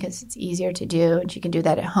situation because it's easier to do, and she can do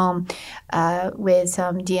that at home with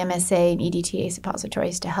some DMSA and EDTA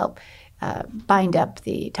suppositories to help bind up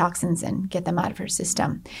the toxins and get them out of her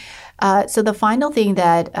system. So the final thing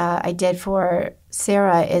that I did for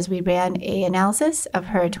Sarah is we ran an analysis of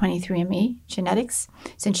her 23andMe genetics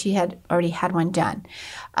since she had already had one done.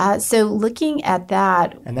 So looking at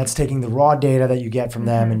that. And that's taking the raw data that you get from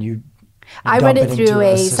them and you I run it through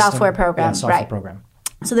a software program. Yeah, software program.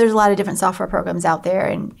 So there's a lot of different software programs out there,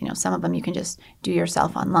 and some of them you can just do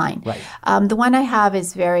yourself online. Right. The one I have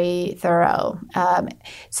is very thorough. And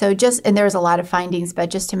there's a lot of findings,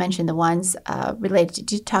 but just to mention the ones related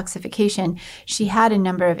to detoxification, she had a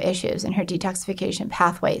number of issues in her detoxification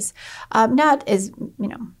pathways. Not as,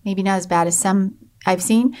 maybe not as bad as some I've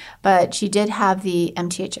seen, but she did have the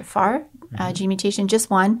MTHFR gene mutation,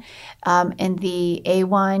 just one, and the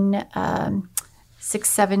A1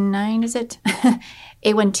 679, is it?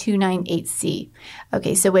 A1298C.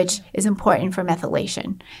 Okay, so which is important for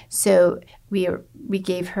methylation. So we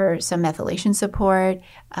gave her some methylation support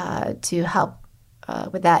to help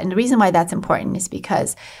with that. And the reason why that's important is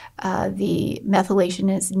because the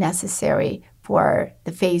methylation is necessary for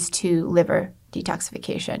the phase 2 liver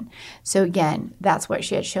detoxification. So again, that's where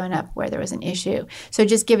she had shown up where there was an issue. So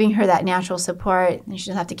just giving her that natural support, and she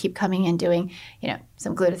doesn't have to keep coming and doing,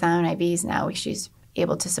 some glutathione IVs. Now she's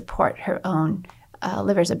able to support her own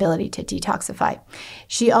liver's ability to detoxify.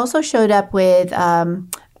 She also showed up with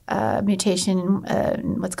a mutation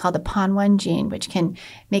in what's called the PON1 gene, which can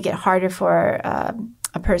make it harder for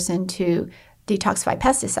a person to detoxify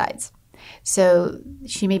pesticides. So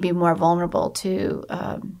she may be more vulnerable to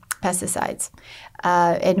pesticides.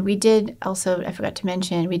 And we did also, I forgot to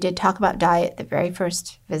mention, we did talk about diet the very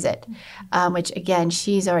first visit, which again,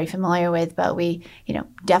 she's already familiar with, but we,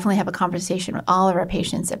 definitely have a conversation with all of our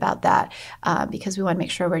patients about that because we want to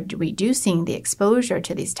make sure we're reducing the exposure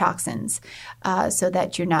to these toxins so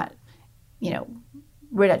that you're not,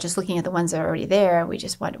 we're not just looking at the ones that are already there. We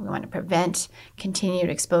want to prevent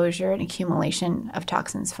continued exposure and accumulation of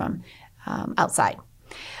toxins from outside.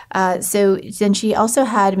 So then she also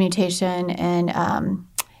had a mutation in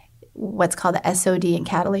what's called the SOD and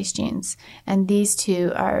catalase genes. And these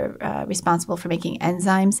two are responsible for making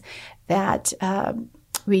enzymes that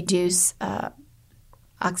reduce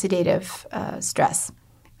oxidative stress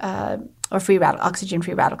or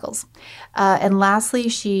oxygen-free radicals. And lastly,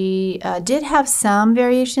 she did have some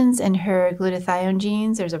variations in her glutathione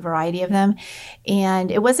genes. There's a variety of them. And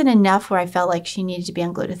it wasn't enough where I felt like she needed to be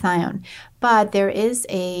on glutathione. But there is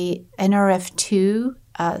a NRF2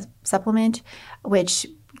 supplement which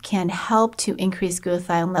can help to increase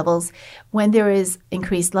glutathione levels when there is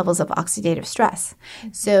increased levels of oxidative stress.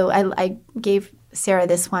 So I gave Sarah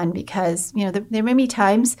this one because, there may be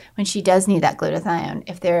times when she does need that glutathione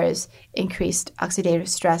if there is increased oxidative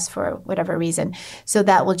stress for whatever reason. So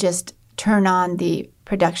that will just turn on the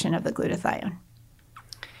production of the glutathione.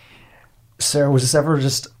 Sarah, was this ever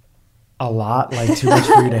just a lot, like too much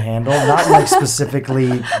for you to handle? Not like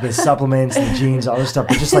specifically the supplements and the genes, all this stuff,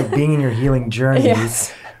 but just like being in your healing journey.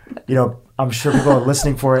 Yes. I'm sure people are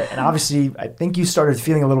listening for it. And obviously, I think you started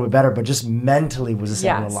feeling a little bit better, but just mentally was this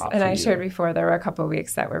ever a lot for you? And I shared before, there were a couple of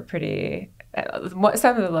weeks that were pretty,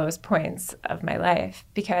 some of the lowest points of my life,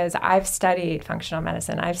 because I've studied functional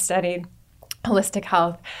medicine. I've studied holistic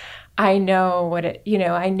health. I know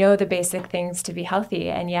I know the basic things to be healthy,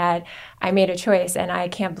 and yet I made a choice, and I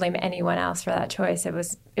can't blame anyone else for that choice. It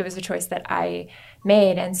was a choice that I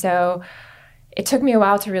made. And so it took me a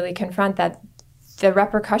while to really confront that the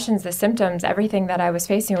repercussions, the symptoms, everything that I was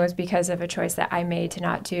facing was because of a choice that I made to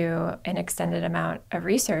not do an extended amount of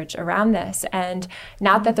research around this. And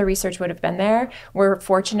not that the research would have been there. We're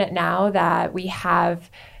fortunate now that we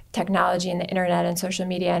have technology and the internet and social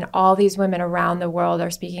media, and all these women around the world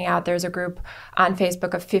are speaking out. There's a group on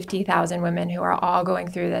Facebook of 50,000 women who are all going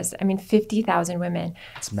through this. 50,000 women.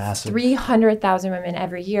 It's massive. 300,000 women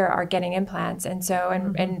every year are getting implants. And so,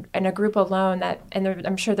 and a group alone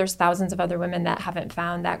I'm sure there's thousands of other women that haven't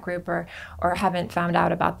found that group or haven't found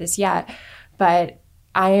out about this yet. But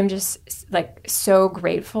I am just so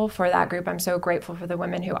grateful for that group. I'm so grateful for the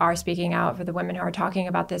women who are speaking out, for the women who are talking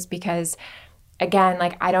about this, because again,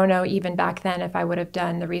 I don't know even back then if I would have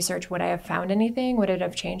done the research, would I have found anything? Would it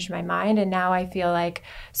have changed my mind? And now I feel like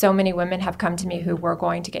so many women have come to me who were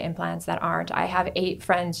going to get implants that aren't. I have 8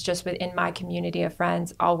 friends just within my community of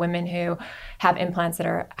friends, all women who have implants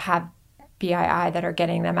that have BII that are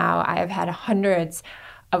getting them out. I have had hundreds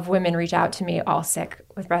of women reach out to me all sick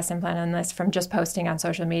with breast implant illness from just posting on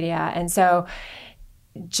social media. And so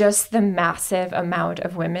just the massive amount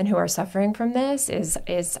of women who are suffering from this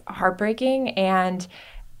is heartbreaking. And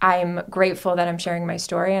I'm grateful that I'm sharing my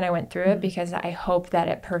story and I went through it, because I hope that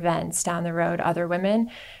it prevents down the road other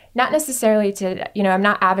women. Not necessarily to, I'm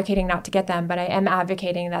not advocating not to get them, but I am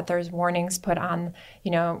advocating that there's warnings put on,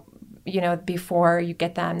 before you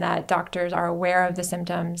get them, that doctors are aware of the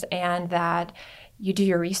symptoms and that you do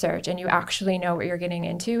your research and you actually know what you're getting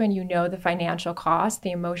into, and you know the financial cost,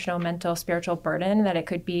 the emotional, mental, spiritual burden that it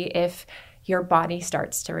could be if your body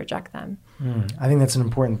starts to reject them. I think that's an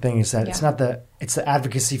important thing, is that it's the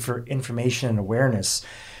advocacy for information and awareness.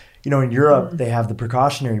 In Europe, they have the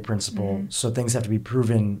precautionary principle. So things have to be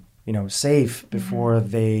proven, safe before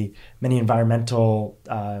many environmental,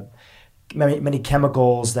 many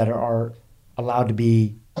chemicals that are allowed to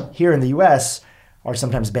be here in the US are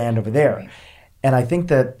sometimes banned over there. Right. And I think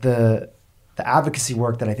that the advocacy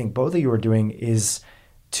work that I think both of you are doing is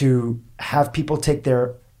to have people take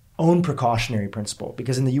their own precautionary principle.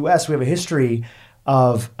 Because in the US, we have a history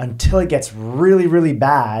of, until it gets really, really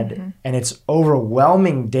bad and it's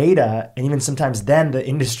overwhelming data, and even sometimes then the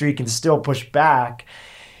industry can still push back,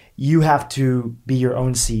 you have to be your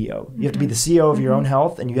own CEO. You have to be the CEO of your own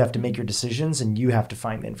health, and you have to make your decisions, and you have to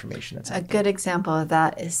find the information that's out there. Good example of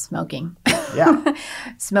that is smoking. Yeah.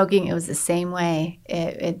 Smoking, it was the same way.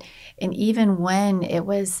 And even when it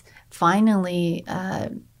was finally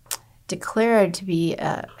declared to be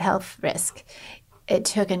a health risk, it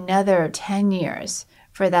took another 10 years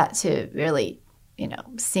for that to really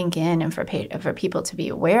sink in, and for people to be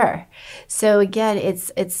aware. So again,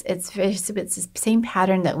 it's the same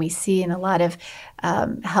pattern that we see in a lot of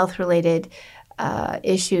health-related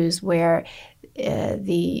issues, where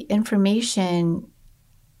the information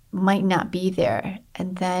might not be there,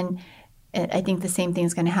 and then I think the same thing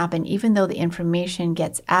is going to happen. Even though the information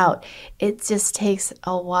gets out, it just takes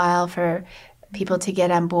a while for people to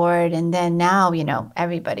get on board, and then now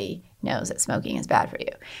everybody knows that smoking is bad for you.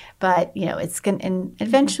 But it's going to, and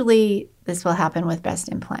eventually this will happen with breast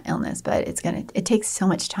implant illness, but it takes so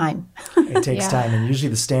much time. It takes time, and usually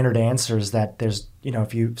the standard answer is that there's,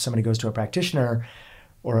 if somebody goes to a practitioner,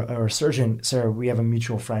 or a surgeon. Sarah, we have a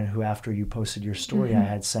mutual friend who, after you posted your story, I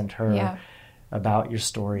had sent her about your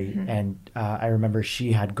story. And I remember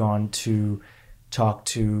she had gone to talk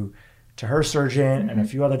to her surgeon and a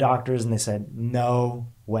few other doctors, and they said, no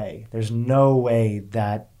way. There's no way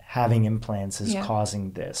that having implants is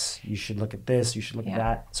causing this. You should look at this. You should look at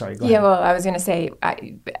that. Sorry, go ahead. Yeah, well, I was going to say,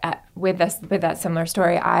 with that similar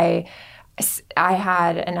story, I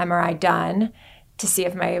had an MRI done to see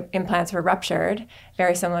if my implants were ruptured,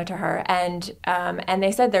 very similar to her. And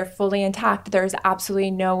they said they're fully intact. There's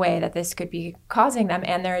absolutely no way that this could be causing them,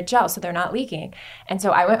 and they're a gel, so they're not leaking. And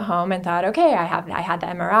so I went home and thought, okay, I had the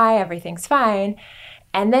MRI, everything's fine.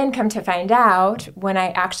 And then come to find out, when I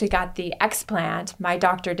actually got the explant, my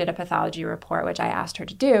doctor did a pathology report, which I asked her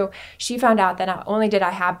to do. She found out that not only did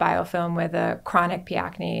I have biofilm with a chronic P.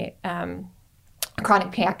 acne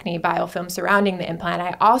biofilm surrounding the implant,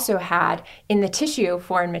 I also had in the tissue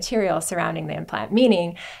foreign material surrounding the implant,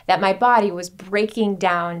 meaning that my body was breaking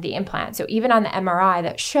down the implant. So even on the MRI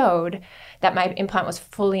that showed that my implant was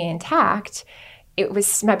fully intact,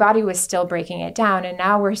 my body was still breaking it down. And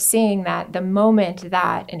now we're seeing that the moment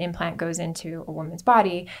that an implant goes into a woman's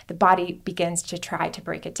body, the body begins to try to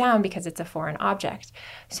break it down because it's a foreign object.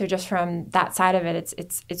 So just from that side of it,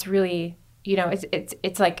 it's really,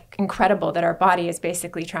 it's like incredible that our body is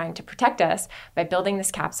basically trying to protect us by building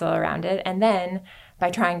this capsule around it and then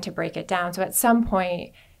by trying to break it down. So at some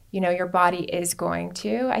point, your body is going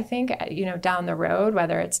to, I think, down the road,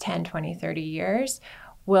 whether it's 10, 20, 30 years,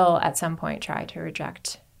 will at some point try to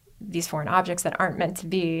reject these foreign objects that aren't meant to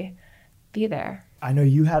be there. I know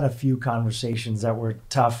you had a few conversations that were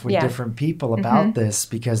tough with different people about this,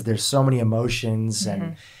 because there's so many emotions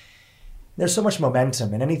and there's so much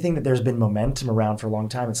momentum, and anything that there's been momentum around for a long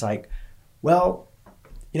time, it's like, well,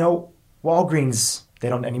 Walgreens, they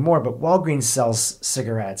don't anymore, but Walgreens sells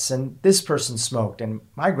cigarettes, and this person smoked, and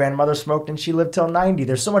my grandmother smoked and she lived till 90.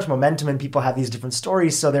 There's so much momentum, and people have these different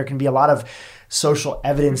stories, so there can be a lot of social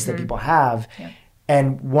evidence that people have. Yeah.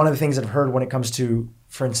 And one of the things that I've heard when it comes to,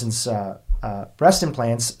 for instance, breast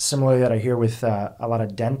implants, similarly that I hear with a lot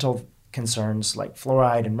of dental concerns like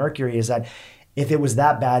fluoride and mercury, is that if it was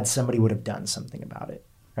that bad, somebody would have done something about it,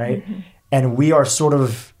 right? And we are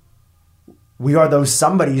those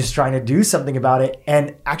somebodies trying to do something about it.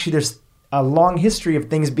 And actually, there's a long history of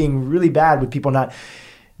things being really bad with people not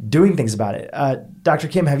doing things about it. Dr.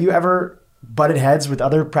 Kim, have you ever butted heads with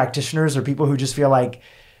other practitioners or people who just feel like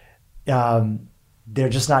they're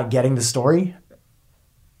just not getting the story?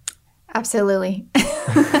 Absolutely.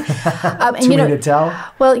 Too many to tell?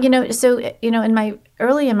 Well, so, in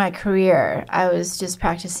my career, I was just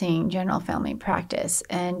practicing general family practice.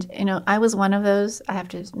 And, I was one of those, I have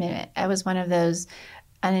to admit it, I was one of those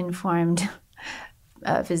uninformed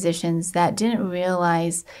physicians that didn't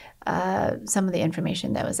realize some of the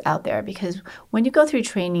information that was out there, because when you go through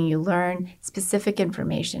training, you learn specific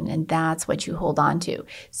information, and that's what you hold on to.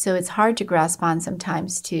 So it's hard to grasp on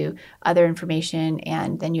sometimes to other information,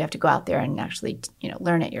 and then you have to go out there and actually,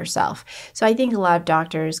 learn it yourself. So I think a lot of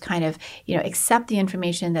doctors kind of, accept the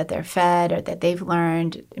information that they're fed or that they've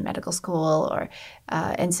learned in medical school, or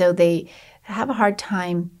and so they have a hard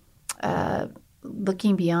time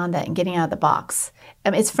looking beyond that and getting out of the box.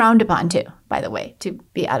 It's frowned upon too, by the way, to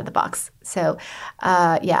be out of the box. So,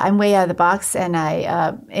 I'm way out of the box, and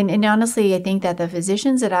and honestly, I think that the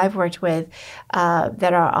physicians that I've worked with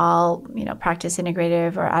that are all practice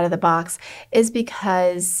integrative or out of the box is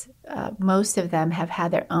because most of them have had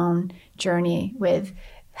their own journey with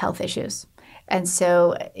health issues, and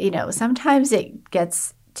so sometimes it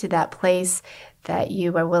gets to that place that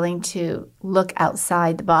you are willing to look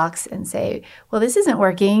outside the box and say, well, this isn't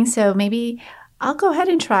working, so maybe I'll go ahead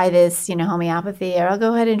and try this, homeopathy, or I'll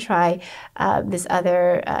go ahead and try this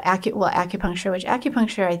other acupuncture, which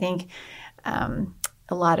acupuncture, I think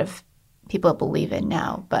a lot of people believe in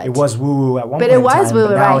now. But it was woo-woo at one point in time,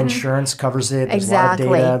 but now insurance covers it. There's a lot of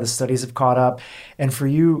data. The studies have caught up. And for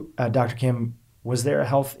you, Dr. Kim, was there a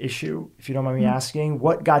health issue, if you don't mind me asking?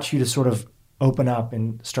 What got you to sort of open up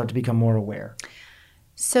and start to become more aware?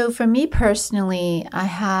 So for me personally, I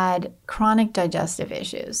had chronic digestive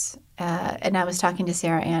issues. And I was talking to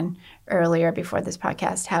Sarah Ann earlier before this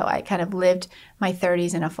podcast, how I kind of lived my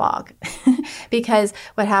 30s in a fog. Because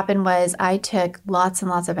what happened was I took lots and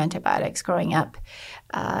lots of antibiotics growing up.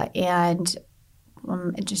 And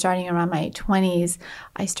starting around my 20s,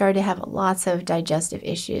 I started to have lots of digestive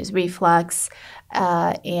issues, reflux,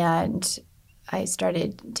 and I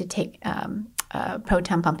started to take a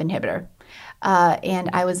proton pump inhibitor. And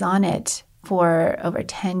I was on it for over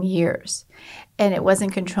 10 years. And it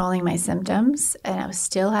wasn't controlling my symptoms. And I was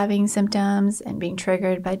still having symptoms and being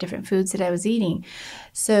triggered by different foods that I was eating.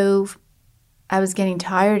 So I was getting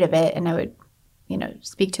tired of it. And I would,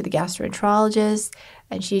 speak to the gastroenterologist.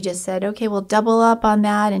 And she just said, okay, well, double up on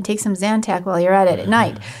that and take some Zantac while you're at it at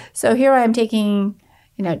night. So here I am taking,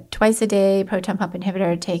 twice a day proton pump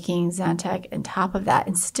inhibitor, taking Zantac on top of that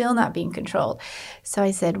and still not being controlled. So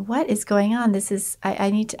I said, what is going on?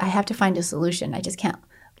 I have to find a solution. I just can't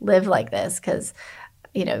live like this because,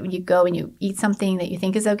 you go and you eat something that you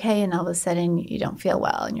think is okay and all of a sudden you don't feel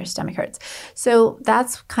well and your stomach hurts. So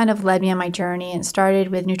that's kind of led me on my journey and started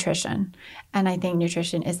with nutrition. And I think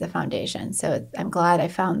nutrition is the foundation. So I'm glad I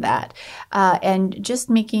found that. And just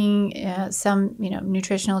making some,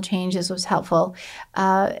 nutritional changes was helpful.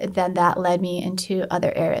 Then that led me into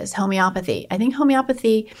other areas. Homeopathy. I think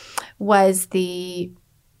homeopathy was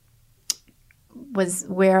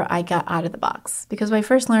where I got out of the box. Because when I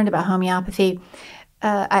first learned about homeopathy,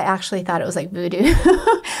 I actually thought it was like voodoo.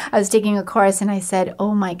 I was taking a course and I said,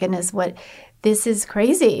 oh my goodness, this is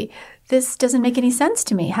crazy. This doesn't make any sense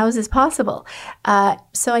to me. How is this possible?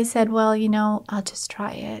 So I said, well, I'll just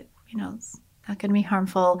try it. It's not going to be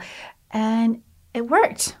harmful. And it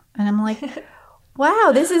worked. And I'm like,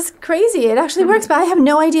 wow, this is crazy. It actually works, but I have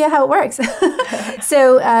no idea how it works.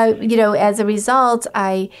 So, as a result,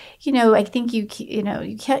 I think you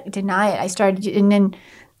can't deny it. I started, and then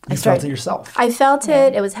you felt it yourself. I felt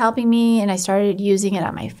it. It was helping me, and I started using it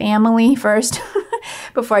on my family first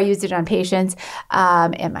before I used it on patients.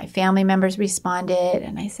 And my family members responded,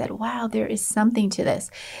 and I said, wow, there is something to this.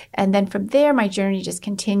 And then from there, my journey just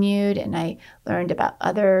continued, and I learned about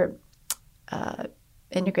other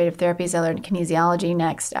integrative therapies. I learned kinesiology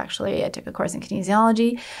next, actually. I took a course in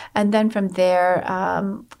kinesiology. And then from there,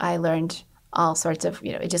 I learned all sorts of,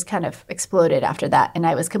 it just kind of exploded after that. And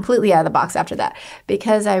I was completely out of the box after that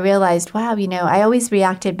because I realized, wow, I always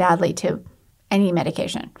reacted badly to any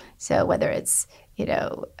medication. So whether it's,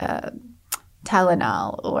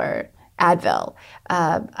 Tylenol or Advil,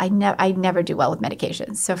 I never do well with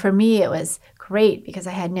medications. So for me, it was great because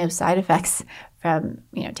I had no side effects from,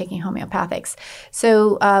 taking homeopathics.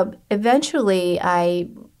 So eventually I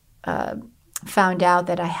found out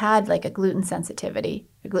that I had like a gluten sensitivity,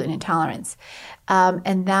 a gluten intolerance.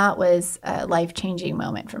 And that was a life-changing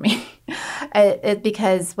moment for me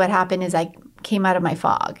because what happened is I came out of my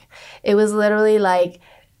fog. It was literally like,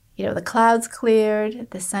 the clouds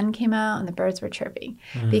cleared, the sun came out, and the birds were chirping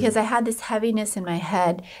because I had this heaviness in my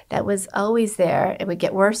head that was always there. It would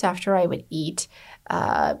get worse after I would eat.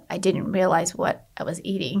 I didn't realize what I was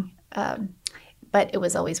eating, but it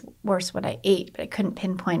was always worse when I ate, but I couldn't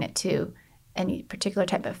pinpoint it to any particular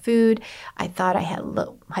type of food. I thought I had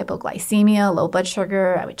hypoglycemia, low blood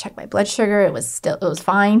sugar. I would check my blood sugar. It was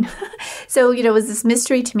fine. So, it was this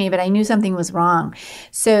mystery to me, but I knew something was wrong.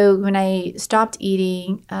 So when I stopped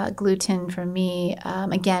eating gluten for me,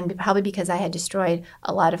 again, probably because I had destroyed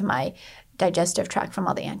a lot of my digestive tract from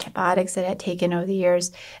all the antibiotics that I had taken over the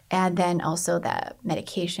years, and then also the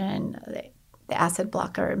medication, the acid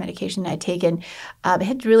blocker medication I'd taken, it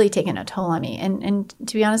had really taken a toll on me. And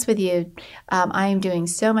to be honest with you, I am doing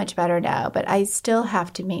so much better now, but I still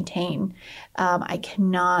have to maintain. I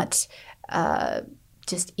cannot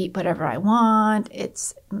just eat whatever I want.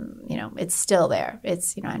 It's, it's still there.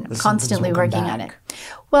 It's, I'm constantly working on it.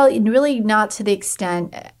 Well, really not to the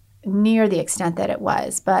extent, near the extent that it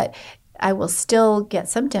was, but I will still get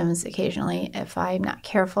symptoms occasionally if I'm not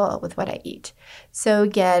careful with what I eat. So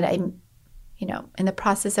again, I'm in the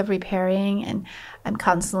process of repairing, and I'm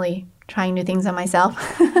constantly trying new things on myself.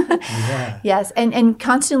 Yeah. Yes, and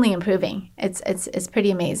constantly improving. It's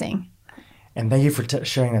pretty amazing. And thank you for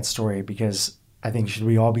sharing that story, because I think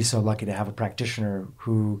we all be so lucky to have a practitioner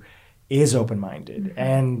who is open-minded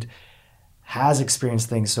and has experienced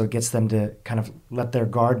things, so it gets them to kind of let their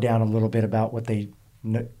guard down a little bit about what they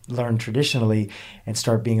learn traditionally and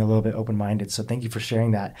start being a little bit open-minded. So thank you for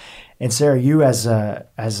sharing that. And Sarah, you as a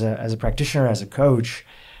practitioner, as a coach,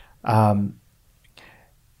 I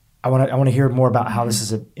want to hear more about how this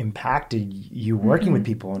has impacted you working with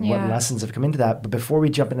people and what lessons have come into that. But before we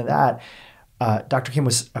jump into that, Dr. Kim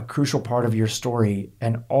was a crucial part of your story,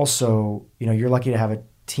 and also, you're lucky to have a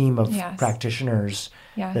team of practitioners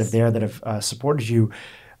that have supported you.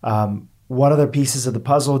 What other pieces of the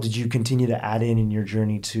puzzle did you continue to add in your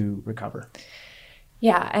journey to recover?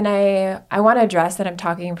 Yeah, and I want to address that I'm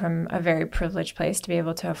talking from a very privileged place to be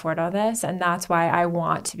able to afford all this. And that's why I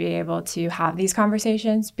want to be able to have these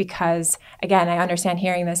conversations because, again, I understand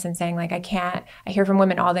hearing this and saying, like, I hear from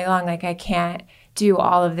women all day long, like, I can't do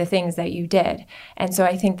all of the things that you did. And so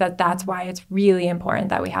I think that that's why it's really important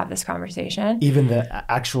that we have this conversation. Even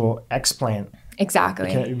the actual explant.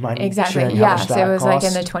 Exactly. Exactly. Yeah. So it was like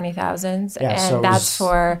in the 20,000s. Yeah, and so that's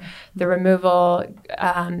for the removal,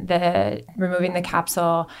 removing the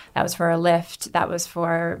capsule. That was for a lift. That was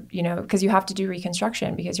for, because you have to do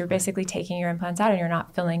reconstruction because you're basically taking your implants out and you're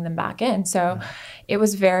not filling them back in. So it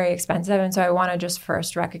was very expensive. And so I want to just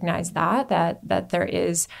first recognize that there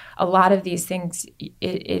is a lot of these things.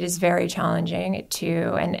 It is very challenging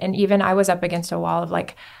and even I was up against a wall of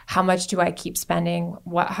like, how much do I keep spending?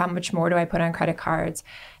 How much more do I put on credit cards?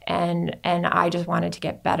 And I just wanted to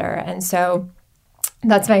get better. And so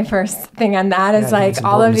that's my first thing on that is like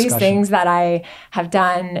all of these things that I have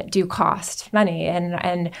done do cost money.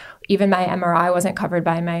 And even my MRI wasn't covered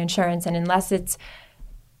by my insurance. And unless it's,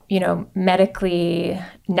 medically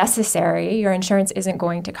necessary, your insurance isn't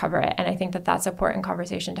going to cover it. And I think that that's an important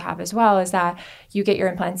conversation to have as well, is that you get your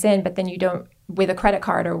implants in, but then you don't, with a credit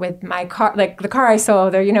card or with my car, like the car I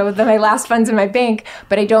sold or, my last funds in my bank,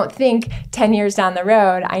 but I don't think 10 years down the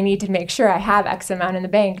road, I need to make sure I have X amount in the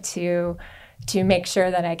bank to make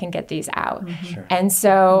sure that I can get these out. Mm-hmm. Sure. And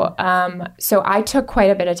so, so I took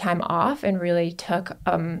quite a bit of time off and really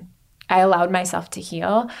I allowed myself to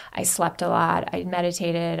heal. I slept a lot. I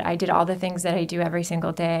meditated. I did all the things that I do every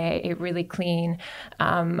single day. I ate really clean.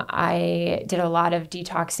 I did a lot of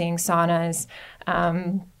detoxing, saunas.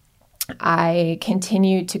 I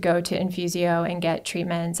continued to go to Infusio and get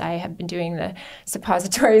treatments. I have been doing the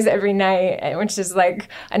suppositories every night, which is like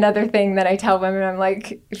another thing that I tell women. I'm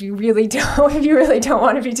like, if you really don't want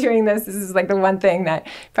to be doing this is like the one thing that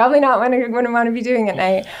probably not wouldn't want to be doing at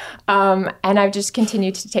night. And I've just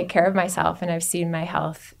continued to take care of myself, and I've seen my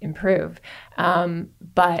health improve.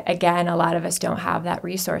 But again, a lot of us don't have that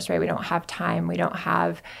resource, right? We don't have time. We don't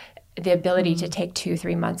have the ability to take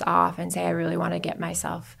 2-3 months off and say, I really want to get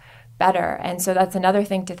myself better. And so that's another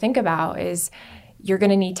thing to think about is you're going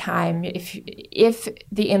to need time. If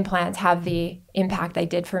the implants have the impact they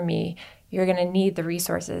did for me, you're going to need the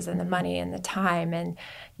resources and the money and the time and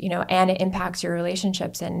it impacts your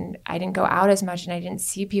relationships. And I didn't go out as much and I didn't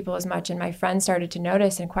see people as much. And my friends started to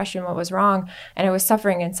notice and question what was wrong. And I was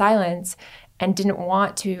suffering in silence and didn't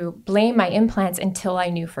want to blame my implants until I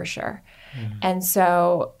knew for sure. Mm-hmm. And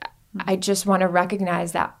so I just want to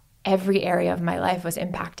recognize that every area of my life was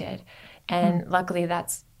impacted. And luckily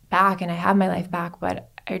that's back and I have my life back.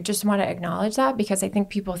 But I just want to acknowledge that because I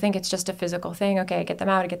think people think it's just a physical thing. Okay, I get them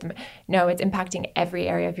out, I get them. No, it's impacting every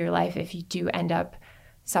area of your life if you do end up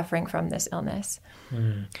suffering from this illness.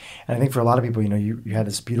 And I think for a lot of people, you had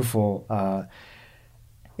this beautiful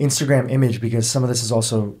Instagram image because some of this is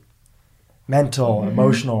also mental,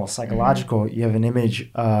 emotional, psychological. You have an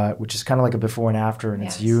image which is kind of like a before and after, and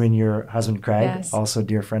it's you and your husband Craig, also a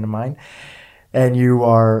dear friend of mine, and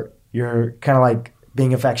you're kind of like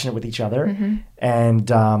being affectionate with each other,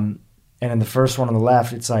 and in the first one on the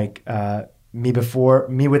left, it's like me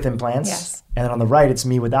with implants, and then on the right, it's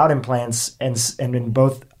me without implants, and in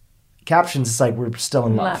both captions, it's like we're still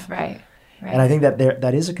in love, right? And I think that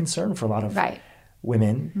that is a concern for a lot of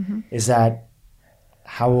women, is that.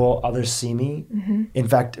 How will others see me? In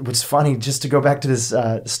fact, what's funny, just to go back to this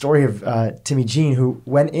story of Timmy Jean, who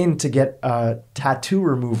went in to get tattoo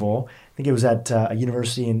removal. I think it was at a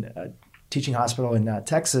university in teaching hospital in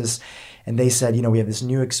Texas. And they said, we have this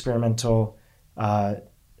new experimental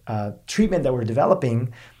treatment that we're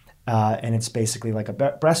developing. And it's basically like a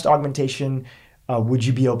breast augmentation. Would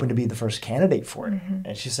you be open to be the first candidate for it?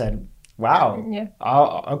 And she said,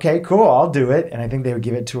 wow, okay, cool, I'll do it. And I think they would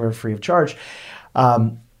give it to her free of charge.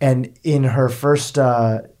 And in her first,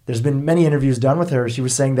 there's been many interviews done with her. She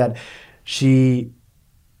was saying that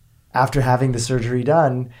after having the surgery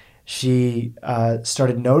done, she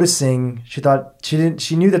started noticing. She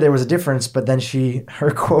knew that there was a difference, but then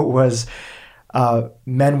her quote was,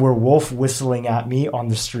 "Men were wolf whistling at me on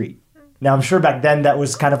the street." Now I'm sure back then that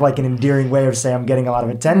was kind of like an endearing way of saying I'm getting a lot of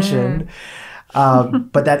attention.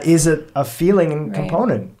 But that is a feeling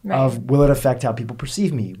component of, will it affect how people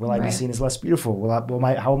perceive me? Will I be seen as less beautiful? How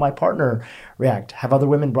will my partner react? Have other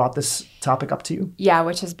women brought this topic up to you? Yeah,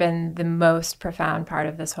 which has been the most profound part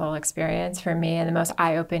of this whole experience for me, and the most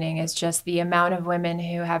eye-opening is just the amount of women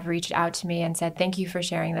who have reached out to me and said, thank you for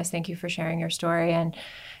sharing this. Thank you for sharing your story.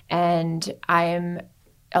 And I am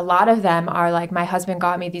a lot of them are like, my husband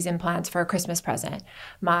got me these implants for a Christmas present.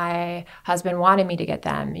 My husband wanted me to get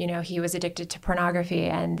them. You know, he was addicted to pornography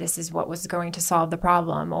and this is what was going to solve the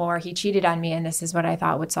problem. Or he cheated on me and this is what I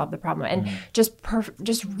thought would solve the problem. And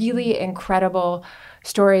just really incredible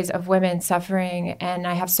stories of women suffering. And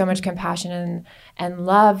I have so much compassion and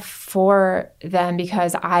love for them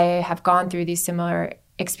because I have gone through these similar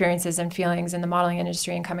experiences and feelings in the modeling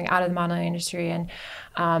industry and coming out of the modeling industry. And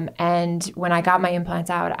when I got my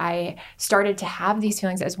implants out, I started to have these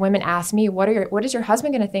feelings as women asked me, what is your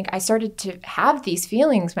husband going to think? I started to have these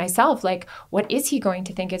feelings myself. Like, what is he going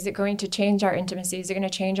to think? Is it going to change our intimacy? Is it going to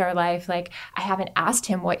change our life? Like, I haven't asked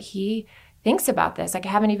him what he thinks about this. Like, I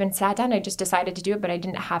haven't even sat down. I just decided to do it, but I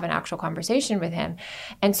didn't have an actual conversation with him.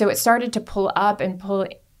 And so it started to pull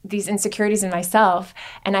these insecurities in myself,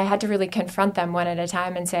 and I had to really confront them one at a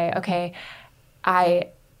time and say, okay,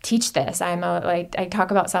 I teach this. I talk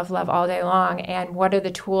about self-love all day long, and what are the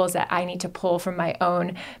tools that I need to pull from my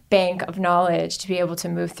own bank of knowledge to be able to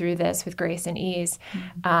move through this with grace and ease.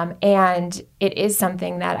 And it is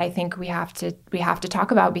something that I think we have to talk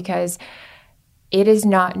about, because it is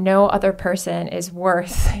not, no other person is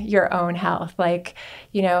worth your own health. Like,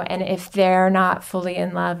 you know, and if they're not fully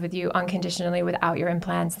in love with you unconditionally without your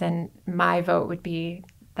implants, then my vote would be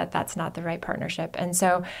that that's not the right partnership. And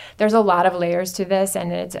so there's a lot of layers to this,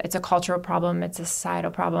 and it's a cultural problem. It's a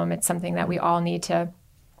societal problem. It's something that we all need to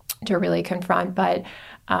really confront. But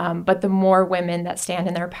the more women that stand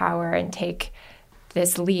in their power and take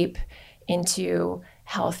this leap into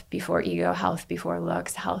health before ego, health before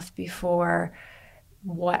looks, health before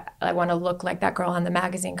what I want to look like that girl on the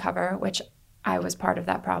magazine cover, which I was part of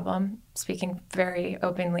that problem, speaking very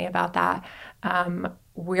openly about that.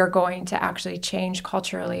 We're going to actually change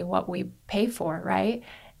culturally what we pay for, right?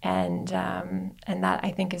 And that I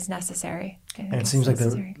think is necessary. And it seems like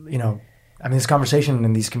this conversation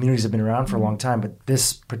and these communities have been around for a long time, but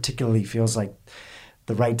this particularly feels like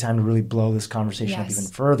the right time to really blow this conversation up even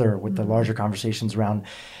further with the larger conversations around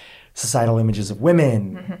societal images of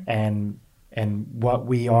women and what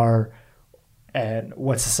we are, and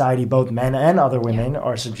what society, both men and other women,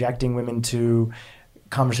 are subjecting women to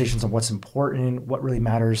conversations on what's important, what really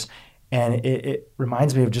matters. And it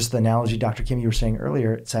reminds me of just the analogy, Dr. Kim, you were saying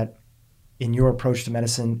earlier. It's that in your approach to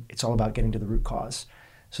medicine, it's all about getting to the root cause.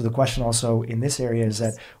 So the question also in this area is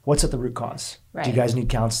that what's at the root cause? Right. Do you guys need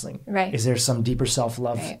counseling? Right. Is there some deeper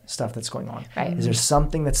self-love stuff that's going on? Right. Is there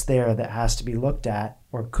something that's there that has to be looked at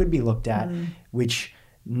or could be looked at, which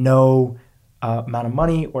no amount of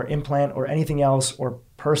money or implant or anything else or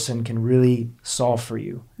person can really solve for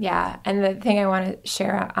you? Yeah. And the thing I want to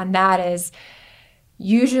share on that is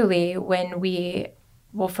usually when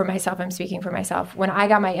for myself, I'm speaking for myself, when I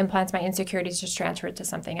got my implants, my insecurities just transferred to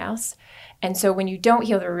something else. And so when you don't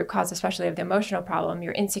heal the root cause, especially of the emotional problem,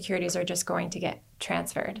 your insecurities are just going to get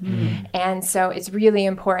transferred. And so it's really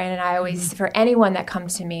important. And I always, for anyone that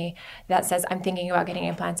comes to me that says, I'm thinking about getting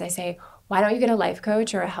implants, I say, why don't you get a life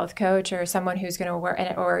coach or a health coach or someone who's going to work,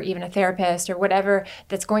 or even a therapist or whatever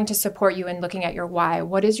that's going to support you in looking at your why?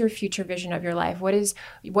 What is your future vision of your life? What do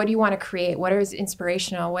you want to create? What is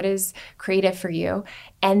inspirational? What is creative for you?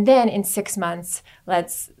 And then in 6 months,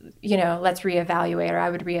 let's reevaluate, or I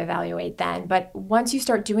would reevaluate then. But once you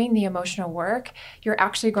start doing the emotional work, you're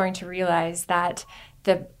actually going to realize that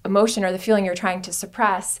the emotion or the feeling you're trying to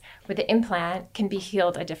suppress with the implant can be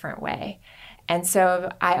healed a different way. And so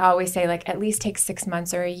I always say, like, at least take 6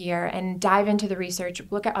 months or a year and dive into the research,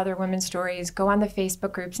 look at other women's stories, go on the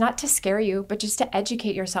Facebook groups, not to scare you, but just to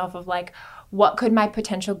educate yourself of like, what could my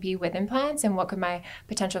potential be with implants and what could my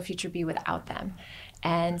potential future be without them?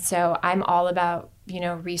 And so I'm all about,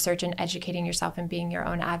 research and educating yourself and being your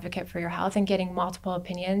own advocate for your health and getting multiple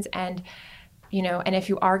opinions. And, and if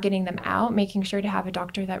you are getting them out, making sure to have a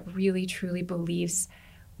doctor that really, truly believes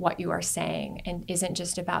what you are saying and isn't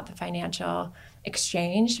just about the financial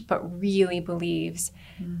exchange, but really believes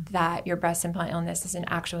that your breast implant illness is an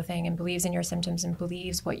actual thing and believes in your symptoms and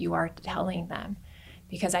believes what you are telling them.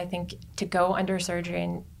 Because I think to go under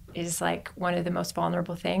surgery is like one of the most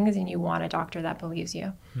vulnerable things, and you want a doctor that believes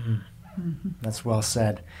you. That's well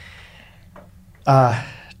said.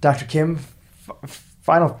 Dr. Kim,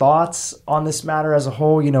 final thoughts on this matter as a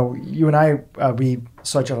whole. You and I, we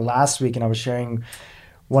saw each other last week, and I was sharing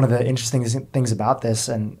one of the interesting things about this,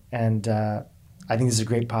 and I think this is a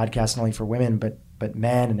great podcast, not only for women, but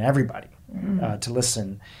men and everybody to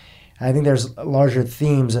listen. And I think there's larger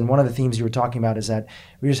themes, and one of the themes you were talking about is that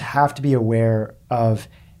we just have to be aware of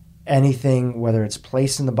anything, whether it's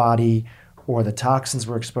placed in the body or the toxins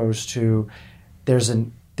we're exposed to. There's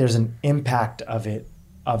an impact of it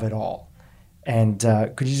all. And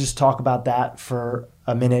could you just talk about that for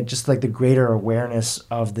a minute, just like the greater awareness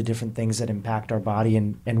of the different things that impact our body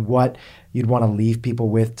and what you'd want to leave people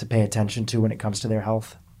with to pay attention to when it comes to their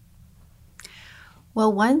health?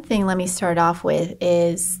 Well, one thing, let me start off with,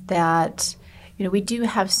 is that, we do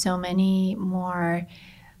have so many more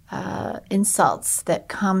insults that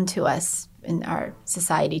come to us in our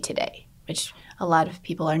society today, which a lot of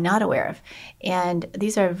people are not aware of. And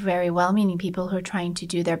these are very well-meaning people who are trying to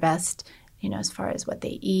do their best, as far as what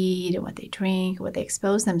they eat and what they drink, what they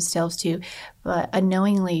expose themselves to. But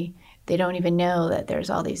unknowingly, they don't even know that there's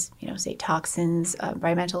all these, say toxins,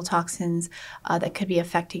 environmental toxins that could be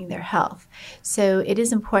affecting their health. So it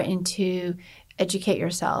is important to educate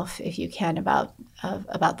yourself, if you can, about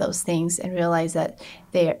those things and realize that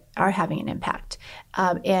they are having an impact.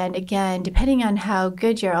 And again, depending on how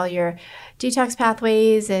good all your detox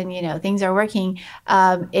pathways and things are working,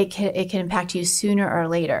 it can impact you sooner or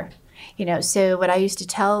later. So what I used to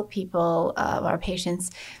tell people, our patients,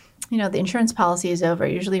 the insurance policy is over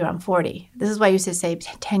usually around 40. This is what I used to say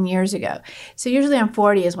 10 years ago. So usually on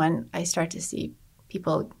 40 is when I start to see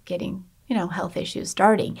people getting, health issues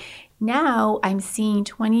starting. Now I'm seeing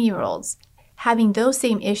 20-year-olds having those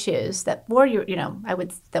same issues that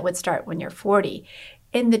that would start when you're 40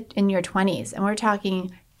 in your 20s. And we're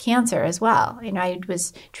talking cancer as well. I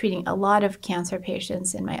was treating a lot of cancer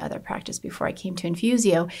patients in my other practice before I came to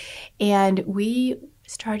Infusio. And we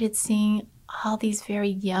started seeing all these very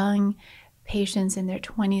young patients in their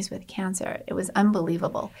 20s with cancer. It was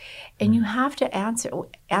unbelievable. And you have to ask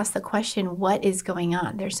the question, what is going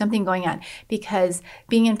on? There's something going on, because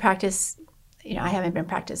being in practice, I haven't been in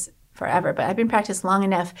practice forever, but I've been in practice long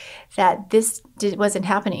enough that this wasn't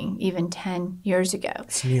happening even 10 years ago.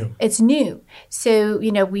 It's new. So,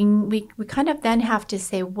 we kind of then have to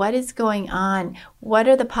say, what is going on? What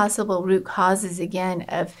are the possible root causes, again,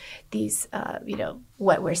 of these,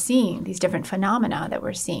 what we're seeing, these different phenomena that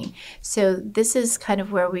we're seeing? So this is kind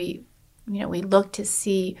of where we look to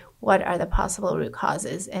see what are the possible root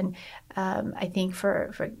causes. And I think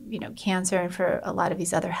for cancer and for a lot of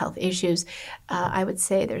these other health issues, I would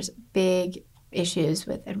say there's big issues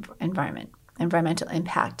with environmental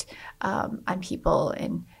impact on people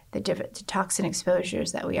and the different toxin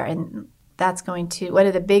exposures that we are in. That's going to, one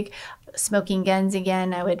of the big smoking guns,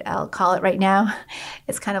 again, I'll call it right now.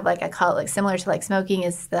 It's kind of like, I call it like similar to like smoking,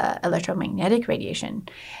 is the electromagnetic radiation.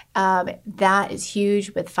 That is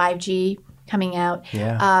huge with 5G coming out.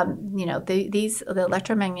 Yeah. The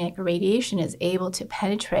electromagnetic radiation is able to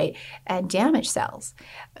penetrate and damage cells.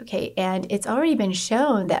 Okay. And it's already been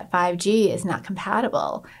shown that 5G is not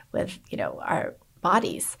compatible with, our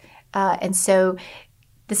bodies. And so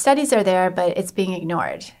the studies are there, but it's being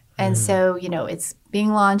ignored. And so, it's being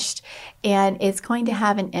launched and it's going to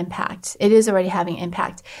have an impact. It is already having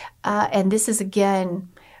impact. And this is, again,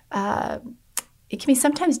 it can be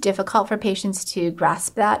sometimes difficult for patients to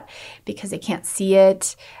grasp that because they can't see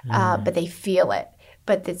it, but they feel it.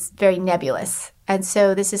 But it's very nebulous. And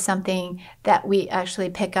so this is something that we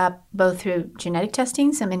actually pick up both through genetic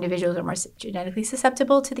testing. Some individuals are more genetically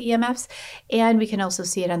susceptible to the EMFs, and we can also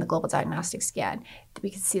see it on the global diagnostic scan.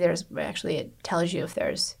 We can see it tells you if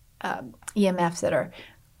there's EMFs that are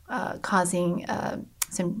causing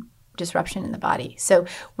some disruption in the body. So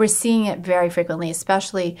we're seeing it very frequently,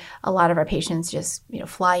 especially a lot of our patients just,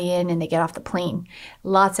 fly in and they get off the plane.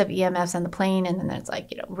 Lots of EMFs on the plane, and then it's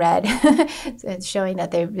like, red. It's showing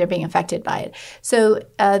that they're being affected by it. So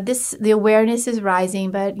the awareness is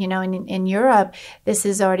rising, but, in Europe, this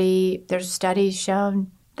is already, there's studies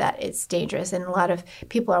shown that it's dangerous, and a lot of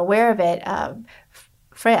people are aware of it.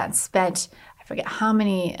 France spent, I forget how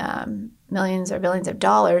many millions or billions of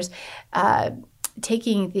dollars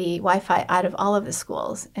taking the Wi-Fi out of all of the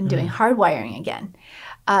schools and doing hardwiring again.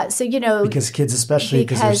 Because kids, especially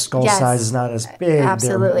because their skull size is not as big.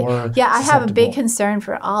 Absolutely. I have a big susceptible. concern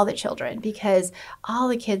for all the children, because all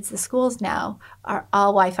the kids, the schools now are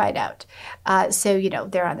all Wi-Fi'd out.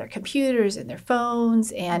 They're on their computers and their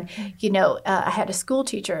phones. And, I had a school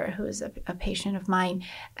teacher who was a patient of mine,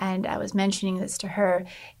 and I was mentioning this to her,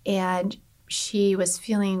 and she was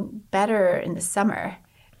feeling better in the summer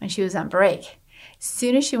when she was on break. As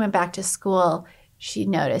soon as she went back to school, she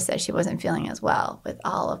noticed that she wasn't feeling as well with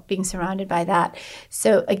all of being surrounded by that.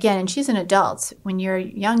 So again, and she's an adult. When you're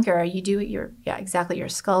younger, your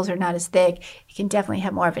skulls are not as thick. It can definitely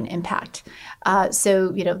have more of an impact.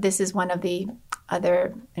 This is one of the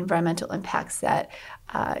other environmental impacts that,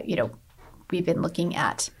 we've been looking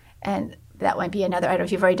at. And that might be another, I don't know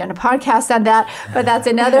if you've already done a podcast on that, but that's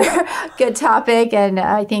another good topic. And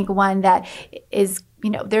I think one that is,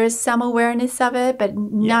 there is some awareness of it, but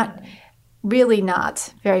not very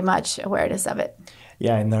much awareness of it.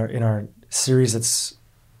 Yeah, in our series that's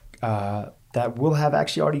that will have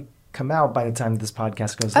actually already come out by the time this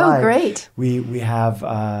podcast goes live. Oh, great. We have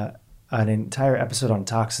an entire episode on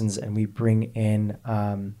toxins, and we bring in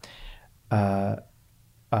a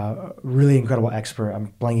really incredible expert.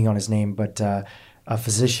 I'm blanking on his name, but a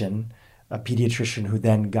physician, a pediatrician who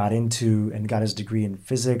then got into and got his degree in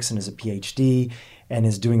physics and is a PhD and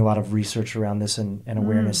is doing a lot of research around this and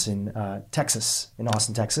awareness in Texas, in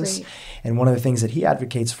Austin, Texas. Great. And one of the things that he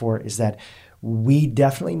advocates for is that we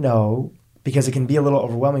definitely know, because it can be a little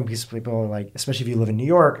overwhelming because people are like, especially if you live in New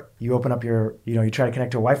York, you open up you try to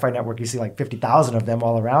connect to a Wi-Fi network, you see like 50,000 of them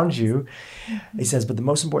all around you. Mm-hmm. He says, but the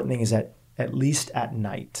most important thing is that at least at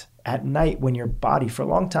night when your body, for a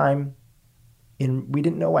long time, we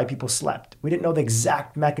didn't know why people slept. We didn't know the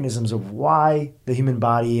exact mechanisms of why the human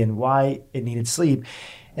body and why it needed sleep.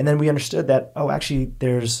 And then we understood that, actually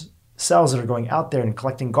there's cells that are going out there and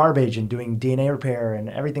collecting garbage and doing DNA repair and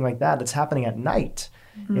everything like that that's happening at night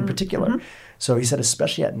in particular. Mm-hmm. So he said,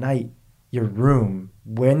 especially at night, your room,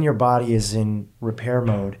 when your body is in repair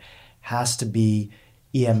mode, has to be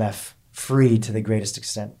EMF free to the greatest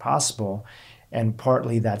extent possible. And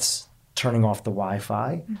partly that's turning off the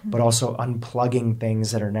Wi-Fi, but also unplugging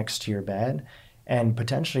things that are next to your bed, and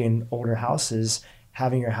potentially in older houses,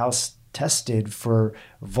 having your house tested for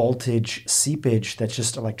voltage seepage, that's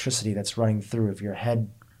just electricity that's running through. If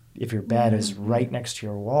your bed is right next to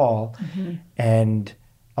your wall, and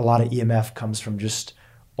a lot of EMF comes from just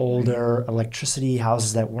older electricity,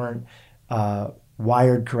 houses that weren't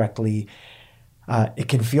wired correctly, it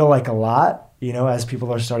can feel like a lot, as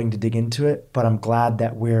people are starting to dig into it. But I'm glad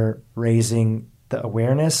that we're raising the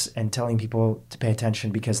awareness and telling people to pay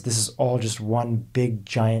attention, because this is all just one big,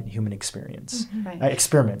 giant human experience. Right.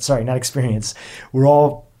 Experiment. Sorry, not experience. We're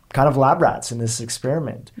all kind of lab rats in this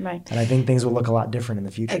experiment. Right. And I think things will look a lot different in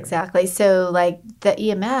the future. Exactly. So like the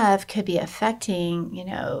EMF could be affecting,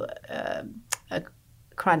 a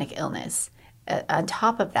chronic illness. On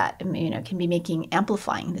top of that, can be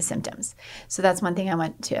amplifying the symptoms. So that's one thing I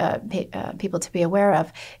want to people to be aware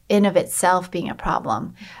of, in of itself being a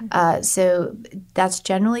problem. So that's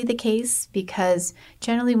generally the case, because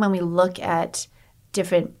generally when we look at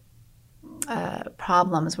different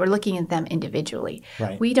problems, we're looking at them individually.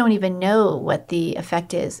 Right. We don't even know what the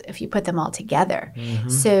effect is if you put them all together.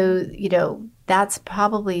 So, that's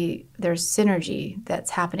probably, there's synergy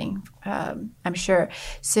that's happening, I'm sure.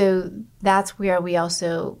 So that's where we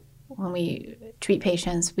also, when we treat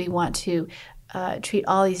patients, we want to treat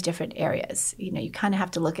all these different areas. You kind of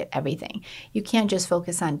have to look at everything. You can't just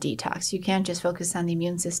focus on detox. You can't just focus on the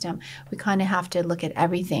immune system. We kind of have to look at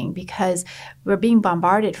everything, because we're being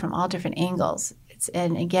bombarded from all different angles.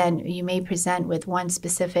 And again, you may present with one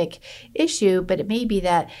specific issue, but it may be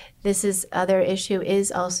that other issue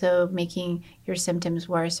is also making your symptoms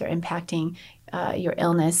worse or impacting your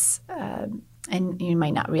illness, and you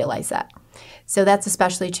might not realize that. So that's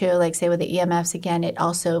especially true, like say with the EMFs, again, it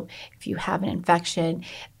also, if you have an infection,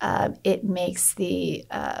 it makes the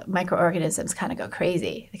microorganisms kind of go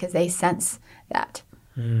crazy because they sense that.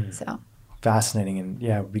 So fascinating. And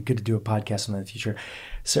yeah, it would be good to do a podcast on that in the future.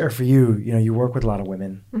 Sarah, for you, you work with a lot of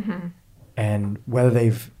women, and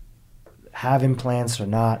whether have implants or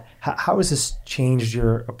not, how has this changed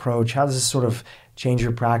your approach? How does this sort of change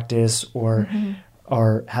your practice, or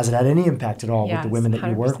has it had any impact at all with the women that 100%.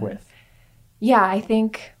 You work with? Yeah, I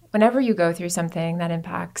think whenever you go through something that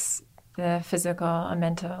impacts the physical and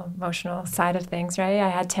mental, emotional side of things, right? I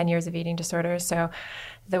had 10 years of eating disorders, so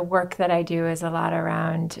the work that I do is a lot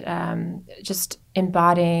around just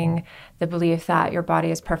embodying the belief that your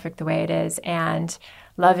body is perfect the way it is, and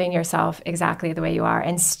loving yourself exactly the way you are,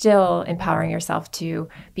 and still empowering yourself to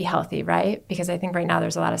be healthy, right? Because I think right now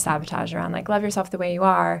there's a lot of sabotage around like, love yourself the way you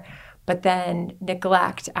are, but then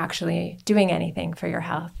neglect actually doing anything for your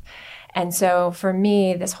health. And so for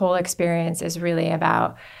me, this whole experience is really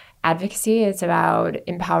about advocacy. It's about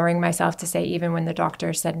empowering myself to say, even when the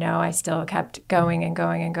doctor said no, I still kept going and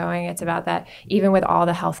going and going. It's about that even with all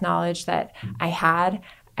the health knowledge that I had,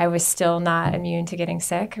 I was still not immune to getting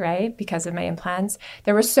sick, right? Because of my implants.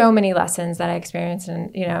 There were so many lessons that I experienced,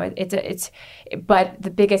 and but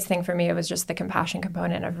the biggest thing for me, it was just the compassion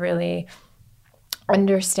component of really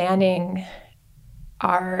understanding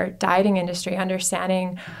our dieting industry,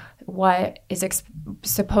 understanding what is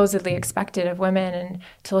supposedly expected of women, and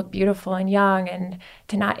to look beautiful and young and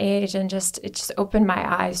to not age, and it just opened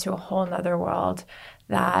my eyes to a whole nother world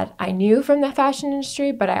that I knew from the fashion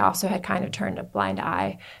industry, but I also had kind of turned a blind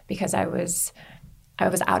eye because I was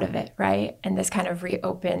out of it, right? And this kind of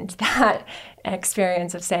reopened that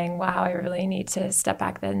experience of saying, wow, I really need to step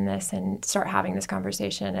back in this and start having this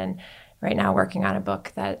conversation and right now working on a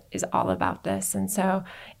book that is all about this. And so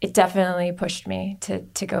it definitely pushed me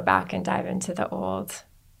to go back and dive into the old,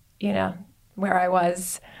 where I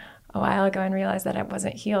was a while ago and realize that I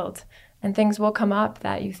wasn't healed. And things will come up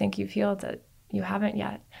that you think you've healed that you haven't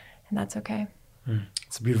yet. And that's okay.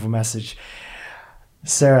 It's a beautiful message.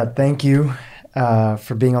 Sarah, thank you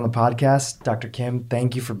for being on the podcast. Dr. Kim,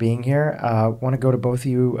 thank you for being here. I want to go to both of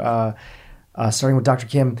you, starting with Dr.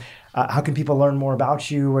 Kim. How can people learn more about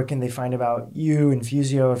you? Where can they find about you,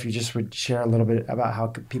 Infusio? If you just would share a little bit about how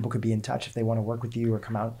people could be in touch if they want to work with you or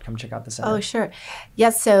come check out the center. Oh, sure.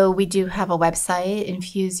 Yes, so we do have a website,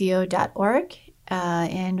 infusio.org.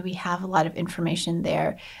 And we have a lot of information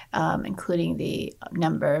there, including the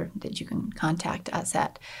number that you can contact us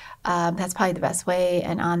at. That's probably the best way.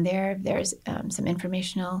 And on there's some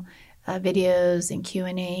informational videos and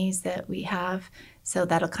Q&As that we have. So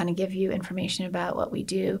that'll kind of give you information about what we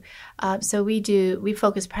do. So we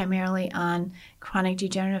focus primarily on chronic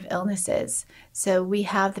degenerative illnesses. So we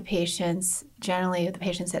have the patients, generally the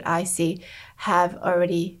patients that I see, have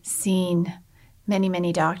already seen many,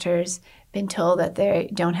 many doctors, been told that they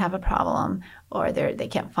don't have a problem or they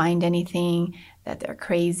can't find anything, that they're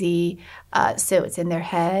crazy, so it's in their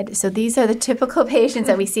head. So these are the typical patients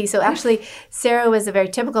that we see. So actually, Sarah was a very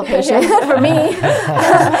typical patient for me.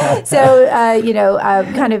 So,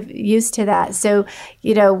 I'm kind of used to that. So,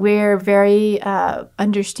 we're very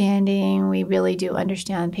understanding. We really do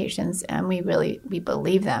understand patients, and we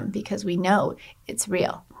believe them because we know it's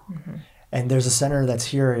real. Mm-hmm. And there's a center that's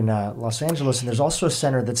here in Los Angeles, and there's also a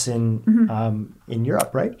center that's in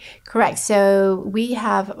Europe, right? Correct. So we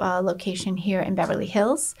have a location here in Beverly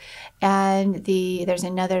Hills, and there's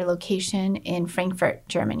another location in Frankfurt,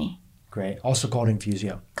 Germany. Great. Also called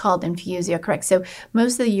Infusio. Called Infusio, correct. So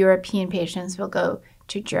most of the European patients will go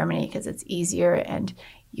to Germany because it's easier, and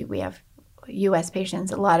we have U.S.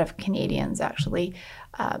 patients, a lot of Canadians actually.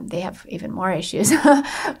 They have even more issues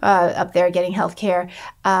up there getting health care.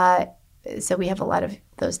 So we have a lot of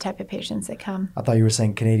those type of patients that come. I thought you were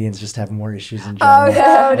saying Canadians just have more issues in general.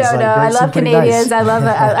 Oh, no. I love Canadians. Nice.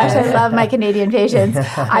 I love my Canadian patients.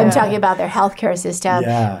 I'm talking about their healthcare system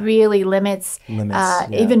really limits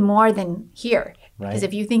even more than here. Right. Because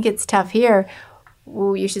if you think it's tough here,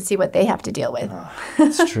 you should see what they have to deal with.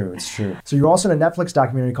 It's true. So you're also in a Netflix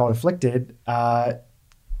documentary called Afflicted. Can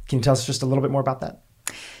you tell us just a little bit more about that?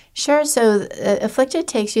 Sure. So Afflicted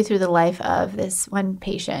takes you through the life of this one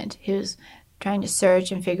patient who's trying to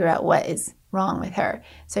search and figure out what is wrong with her.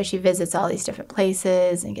 So she visits all these different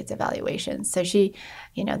places and gets evaluations. So she,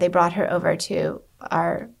 they brought her over to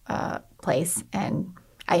our place, and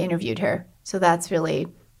I interviewed her. So that's really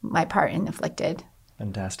my part in Afflicted.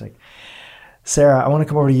 Fantastic. Sarah, I want to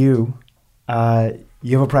come over to you.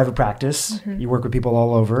 You have a private practice. Mm-hmm. You work with people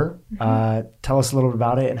all over. Mm-hmm. Tell us a little bit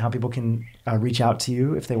about it and how people can reach out to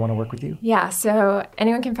you if they want to work with you. Yeah, so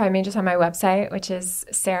anyone can find me just on my website, which is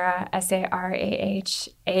Sarah, SARAHANNE,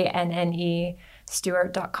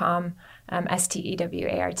 Stewart.com,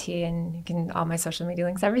 STEWART, and all my social media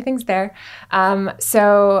links, everything's there.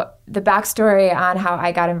 So the backstory on how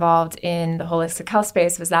I got involved in the holistic health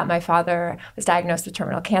space was that my father was diagnosed with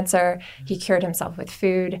terminal cancer. He cured himself with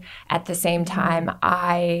food. At the same time,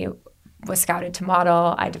 I was scouted to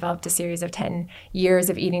model. I developed a series of 10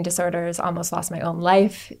 years of eating disorders, almost lost my own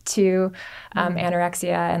life to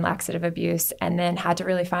anorexia and laxative abuse, and then had to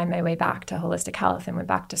really find my way back to holistic health and went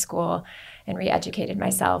back to school and re-educated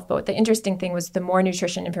myself. But the interesting thing was the more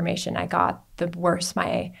nutrition information I got, the worse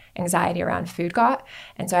my anxiety around food got.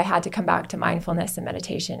 And so I had to come back to mindfulness and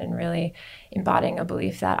meditation and really embodying a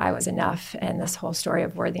belief that I was enough and this whole story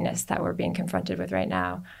of worthiness that we're being confronted with right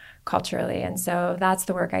now culturally. And so that's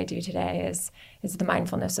the work I do today is the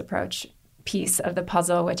mindfulness approach piece of the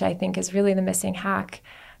puzzle, which I think is really the missing hack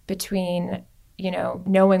between,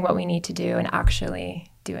 knowing what we need to do and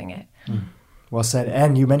actually doing it. Well said.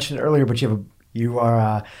 And you mentioned it earlier, but you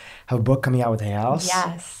have a book coming out with Hay House.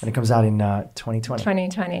 Yes. And it comes out in 2020.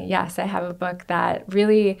 2020, yes. I have a book that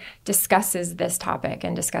really discusses this topic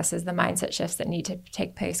and discusses the mindset shifts that need to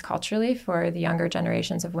take place culturally for the younger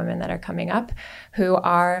generations of women that are coming up who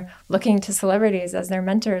are looking to celebrities as their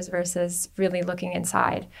mentors versus really looking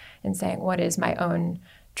inside and saying, what is my own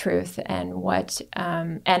truth and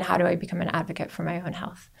and how do I become an advocate for my own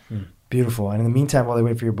health? Beautiful. And in the meantime, while they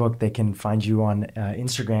wait for your book, they can find you on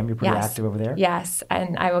Instagram. You're pretty active over there. Yes.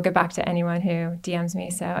 And I will get back to anyone who DMs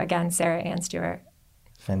me. So again, Sarah Ann Stewart.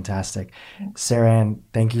 Fantastic. Sarah Ann,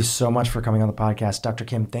 thank you so much for coming on the podcast. Dr.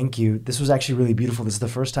 Kim, thank you. This was actually really beautiful. This is the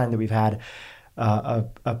first time that we've had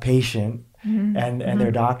a patient and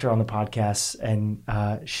their doctor on the podcast and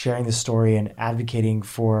sharing the story and advocating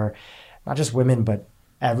for not just women, but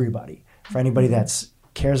everybody. for anybody that's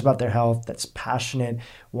cares about their health, that's passionate,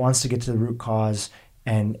 wants to get to the root cause,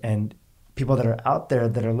 and people that are out there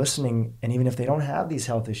that are listening, and even if they don't have these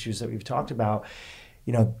health issues that we've talked about,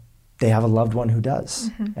 they have a loved one who does.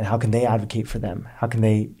 Mm-hmm. And how can they advocate for them? How can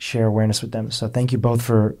they share awareness with them? So thank you both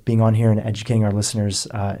for being on here and educating our listeners.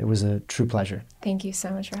 It was a true pleasure. Thank you so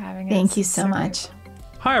much for having us. Thank you so much.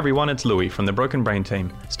 Hi everyone, it's Louis from the Broken Brain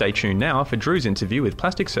team. Stay tuned now for Drew's interview with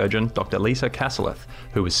plastic surgeon Dr. Lisa Castleth,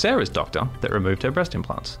 who was Sarah's doctor that removed her breast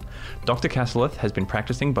implants. Dr. Castleth has been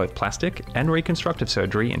practicing both plastic and reconstructive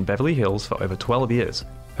surgery in Beverly Hills for over 12 years.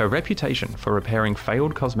 Her reputation for repairing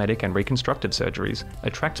failed cosmetic and reconstructive surgeries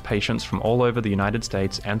attracts patients from all over the United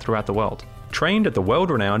States and throughout the world. Trained at the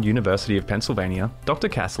world-renowned University of Pennsylvania, Dr.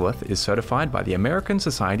 Castleth is certified by the American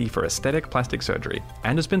Society for Aesthetic Plastic Surgery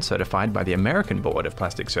and has been certified by the American Board of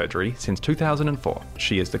Plastic Surgery since 2004.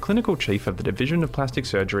 She is the clinical chief of the Division of Plastic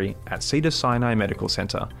Surgery at Cedars-Sinai Medical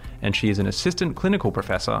Center, and she is an assistant clinical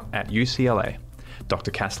professor at UCLA.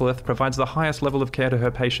 Dr. Castleth provides the highest level of care to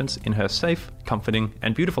her patients in her safe, comforting,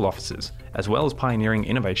 and beautiful offices, as well as pioneering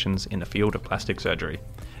innovations in the field of plastic surgery.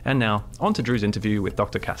 And now, on to Drew's interview with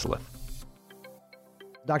Dr. Castleth.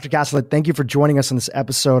 Dr. Castleth, thank you for joining us on this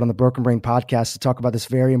episode on the Broken Brain podcast to talk about this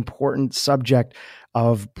very important subject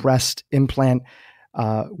of breast implant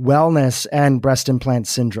wellness and breast implant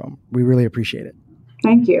syndrome. We really appreciate it.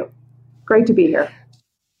 Thank you. Great to be here.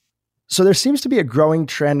 So there seems to be a growing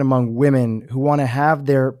trend among women who want to have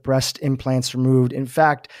their breast implants removed. In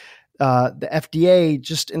fact, the FDA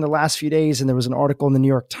just in the last few days, and there was an article in the New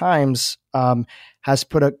York Times, has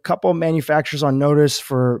put a couple manufacturers on notice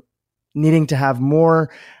for needing to have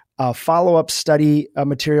more follow-up study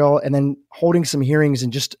material, and then holding some hearings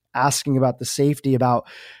and just asking about the safety about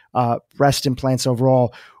breast implants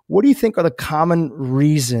overall. What do you think are the common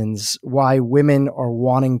reasons why women are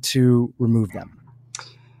wanting to remove them?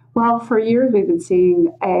 Well, for years, we've been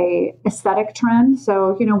seeing a aesthetic trend.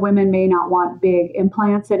 So, women may not want big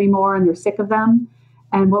implants anymore and they're sick of them.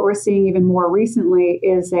 And what we're seeing even more recently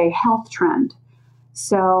is a health trend.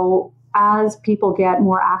 So as people get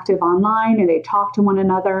more active online and they talk to one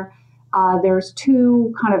another, there's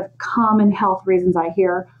two kind of common health reasons I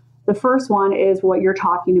hear. The first one is what you're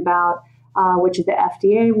talking about, which is the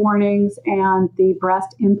FDA warnings and the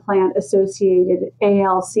breast implant associated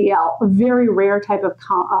ALCL, a very rare type of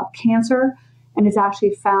cancer, and is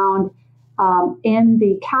actually found in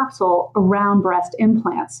the capsule around breast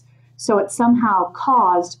implants. So it's somehow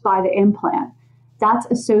caused by the implant. That's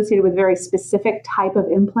associated with a very specific type of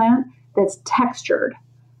implant that's textured.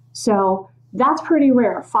 So that's pretty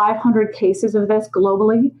rare, 500 cases of this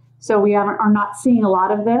globally. So we are not seeing a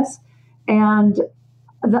lot of this. And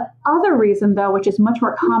the other reason, though, which is much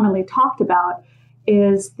more commonly talked about,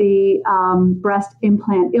 is the breast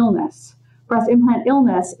implant illness. Breast implant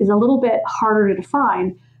illness is a little bit harder to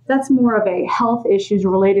define. That's more of a health issues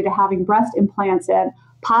related to having breast implants in,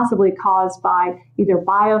 possibly caused by either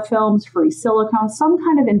biofilms, free silicone, some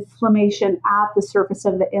kind of inflammation at the surface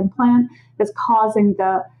of the implant that's causing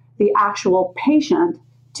the actual patient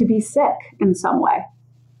to be sick in some way.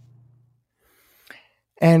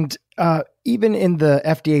 And even in the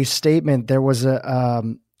FDA statement, there was a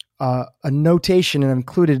notation and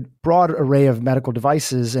included broad array of medical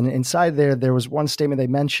devices. And inside there was one statement they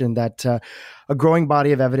mentioned that a growing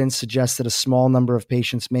body of evidence suggests that a small number of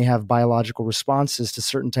patients may have biological responses to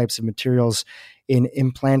certain types of materials in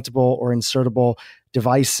implantable or insertable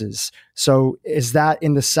devices. So is that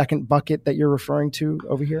in the second bucket that you're referring to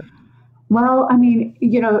over here? Well, I mean,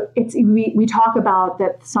 we talk about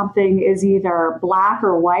that something is either black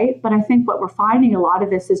or white, but I think what we're finding a lot of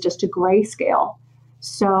this is just a grayscale.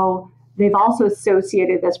 So they've also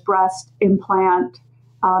associated this breast implant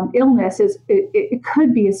illness it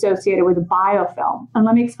could be associated with a biofilm. And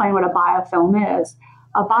let me explain what a biofilm is.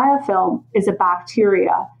 A biofilm is a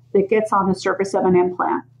bacteria that gets on the surface of an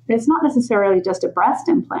implant. It's not necessarily just a breast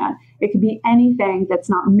implant. It could be anything that's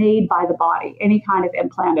not made by the body, any kind of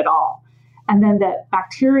implant at all. And then that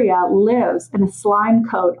bacteria lives in a slime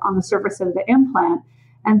coat on the surface of the implant.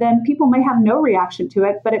 And then people may have no reaction to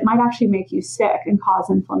it, but it might actually make you sick and cause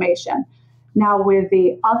inflammation. Now, with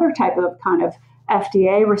the other type of kind of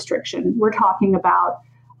FDA restriction, we're talking about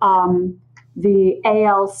the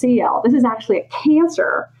ALCL. This is actually a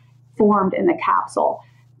cancer formed in the capsule.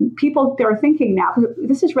 People, they're thinking now,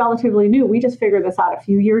 this is relatively new. We just figured this out a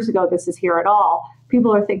few years ago. This is here at all.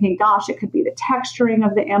 People are thinking, gosh, it could be the texturing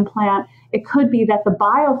of the implant. It could be that the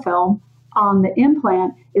biofilm on the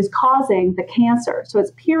implant is causing the cancer. So it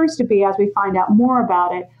appears to be, as we find out more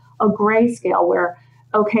about it, a grayscale where,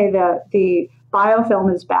 okay, the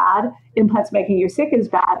biofilm is bad bad. Implants making you sick is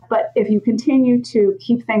bad. But if you continue to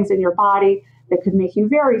keep things in your body that could make you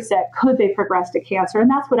very sick, could they progress to cancer? And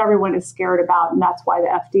that's what everyone is scared about. And that's why the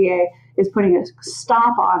FDA is putting a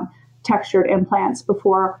stop on textured implants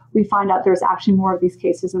before we find out there's actually more of these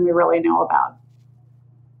cases than we really know about.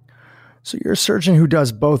 So you're a surgeon who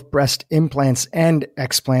does both breast implants and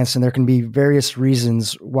explants, and there can be various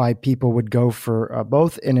reasons why people would go for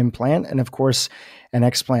both an implant and, of course, an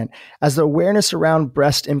explant. As the awareness around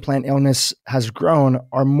breast implant illness has grown,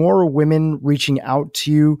 are more women reaching out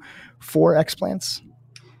to you for explants?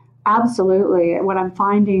 Absolutely. What I'm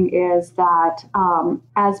finding is that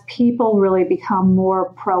as people really become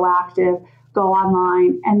more proactive, go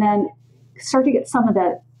online, and then start to get some of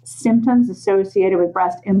the symptoms associated with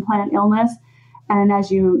breast implant illness. And as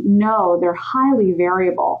you know, they're highly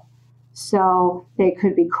variable. So they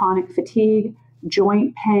could be chronic fatigue,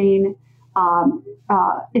 joint pain,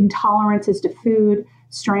 intolerances to food,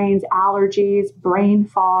 strains, allergies, brain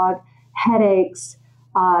fog, headaches,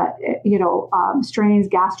 strains,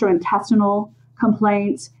 gastrointestinal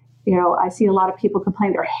complaints. I see a lot of people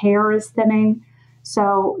complain their hair is thinning.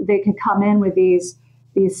 So they could come in with these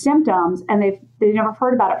symptoms, and they never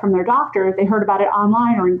heard about it from their doctor. They heard about it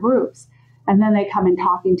online or in groups, and then they come in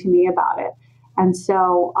talking to me about it. And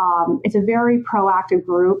so it's a very proactive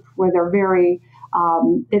group where they're very,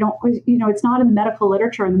 they don't, it's not in the medical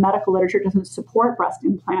literature, and the medical literature doesn't support breast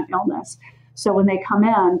implant illness. So when they come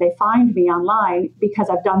in, they find me online because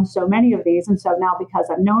I've done so many of these. And so now, because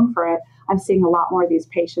I'm known for it, I'm seeing a lot more of these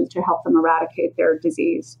patients to help them eradicate their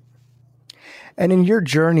disease. And in your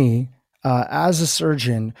journey, as a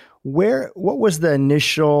surgeon, what was the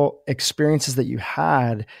initial experiences that you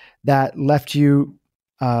had that left you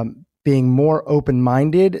being more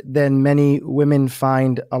open-minded than many women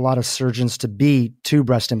find a lot of surgeons to be to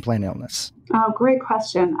breast implant illness? Oh, great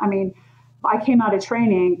question. I mean, I came out of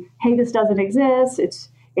training, hey, this doesn't exist.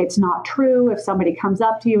 It's not true. If somebody comes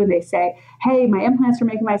up to you and they say, hey, my implants are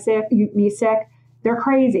making me sick, they're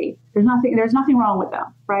crazy. There's nothing wrong with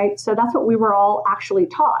them, right? So that's what we were all actually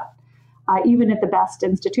taught. Even at the best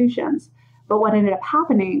institutions. But what ended up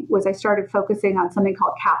happening was I started focusing on something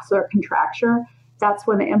called capsular contracture. That's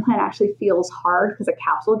when the implant actually feels hard because the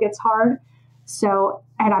capsule gets hard. So,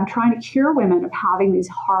 and I'm trying to cure women of having these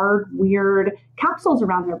hard, weird capsules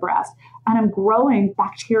around their breast. And I'm growing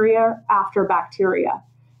bacteria after bacteria.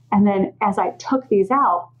 And then as I took these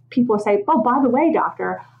out, people would say, oh, by the way,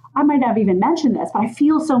 doctor, I might not have even mentioned this, but I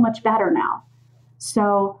feel so much better now.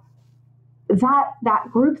 So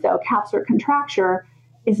that group, though, capsular contracture,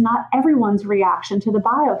 is not everyone's reaction to the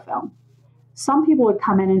biofilm. Some people would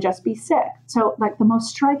come in and just be sick. So like the most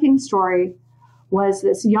striking story was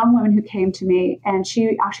this young woman who came to me, and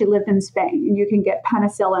she actually lived in Spain, and you can get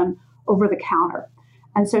penicillin over the counter.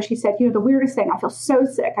 And so she said, the weirdest thing, I feel so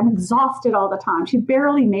sick. I'm exhausted all the time. She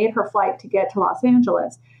barely made her flight to get to Los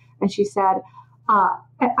Angeles. And she said, I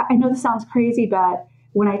know this sounds crazy, but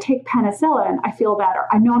when I take penicillin, I feel better.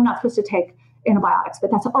 I know I'm not supposed to take antibiotics,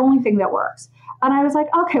 but that's the only thing that works. And I was like,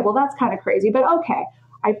 okay, well, that's kind of crazy, but okay.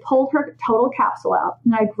 I pulled her total capsule out,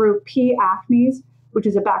 and I grew P. acnes, which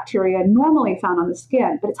is a bacteria normally found on the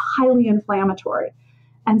skin, but it's highly inflammatory.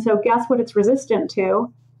 And so guess what it's resistant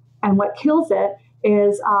to, and what kills it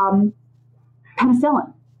is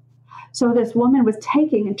penicillin. So this woman was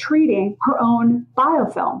taking and treating her own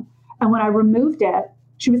biofilm. And when I removed it,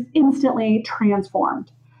 she was instantly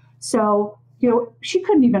transformed. So she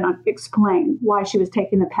couldn't even explain why she was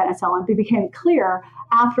taking the penicillin. It became clear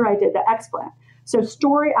after I did the explant. So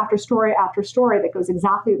story after story after story that goes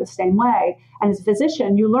exactly the same way. And as a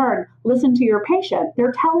physician, you learn, listen to your patient.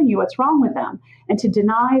 They're telling you what's wrong with them. And to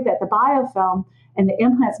deny that the biofilm and the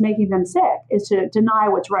implants making them sick is to deny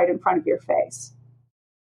what's right in front of your face.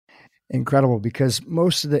 Incredible, because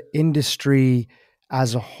most of the industry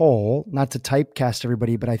as a whole, not to typecast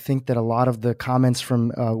everybody, but I think that a lot of the comments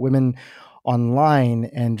from women online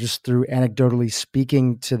and just through anecdotally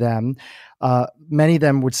speaking to them, many of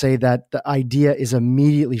them would say that the idea is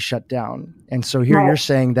immediately shut down. And so here You're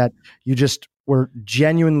saying that you just were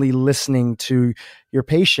genuinely listening to your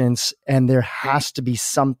patients, and there has to be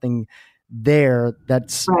something there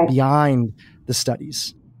that's behind the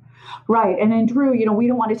studies. Right. And then Drew, we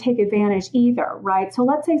don't want to take advantage either, right? So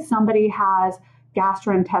let's say somebody has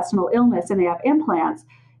gastrointestinal illness and they have implants.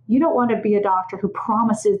 You don't want to be a doctor who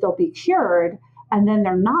promises they'll be cured and then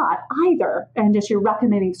they're not either. And just you're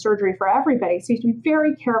recommending surgery for everybody. So you have to be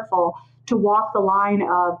very careful to walk the line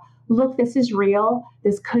of, look, this is real.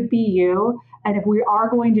 This could be you. And if we are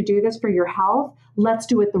going to do this for your health, let's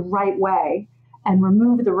do it the right way and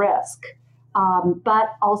remove the risk.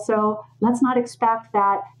 But also, let's not expect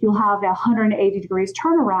that you'll have a 180 degrees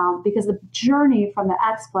turnaround, because the journey from the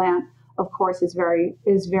explant, of course, is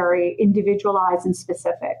very individualized and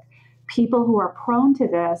specific. People who are prone to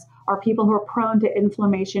this are people who are prone to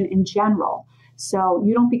inflammation in general. So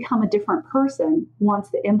you don't become a different person once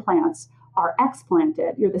the implants are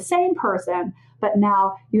explanted. You're the same person, but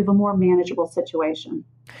now you have a more manageable situation.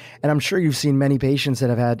 And I'm sure you've seen many patients that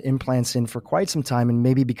have had implants in for quite some time, and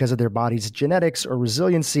maybe because of their body's genetics or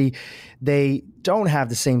resiliency, they don't have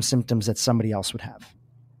the same symptoms that somebody else would have.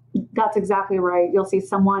 That's exactly right. You'll see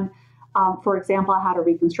someone, for example, I had a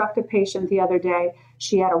reconstructive patient the other day.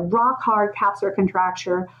 She had a rock hard capsular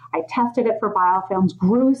contracture. I tested it for biofilms,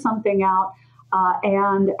 grew something out.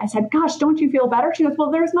 And I said, gosh, don't you feel better? She goes, well,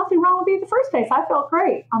 there's nothing wrong with me in the first place. I felt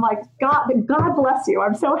great. I'm like, God bless you.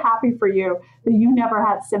 I'm so happy for you that you never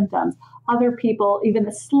had symptoms. Other people, even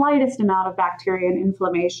the slightest amount of bacteria and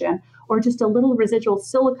inflammation, or just a little residual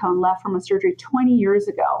silicone left from a surgery 20 years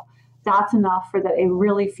ago, that's enough for that they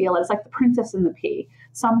really feel it. It's like the princess and the pea.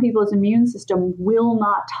 Some people's immune system will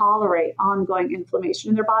not tolerate ongoing inflammation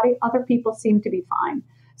in their body. Other people seem to be fine.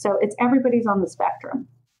 So everybody's on the spectrum.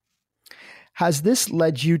 Has this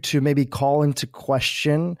led you to maybe call into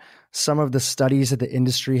question some of the studies that the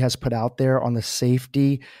industry has put out there on the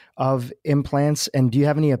safety of implants? And do you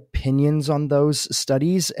have any opinions on those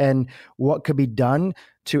studies and what could be done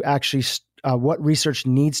to actually, what research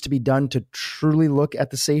needs to be done to truly look at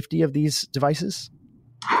the safety of these devices?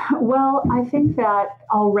 Well, I think that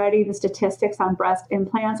already the statistics on breast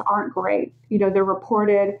implants aren't great. They're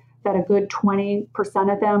reported that a good 20%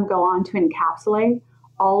 of them go on to encapsulate.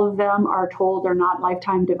 All of them are told they're not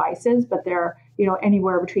lifetime devices, but they're,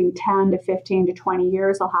 anywhere between 10 to 15 to 20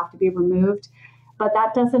 years, they'll have to be removed. But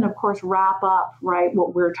that doesn't, of course, wrap up, right,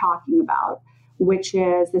 what we're talking about, which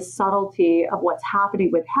is the subtlety of what's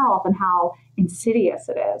happening with health and how insidious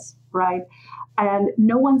it is, right? And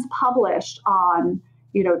no one's published on,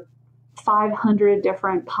 500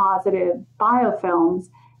 different positive biofilms,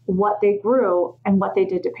 what they grew and what they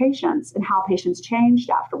did to patients and how patients changed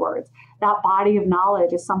afterwards. That body of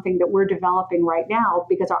knowledge is something that we're developing right now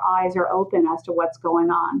because our eyes are open as to what's going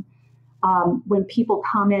on. When people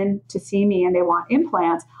come in to see me and they want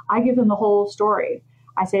implants, I give them the whole story.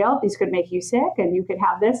 I say, oh, these could make you sick and you could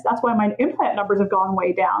have this. That's why my implant numbers have gone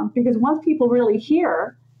way down, because once people really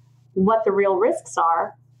hear what the real risks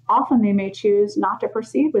are, often they may choose not to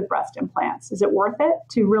proceed with breast implants. Is it worth it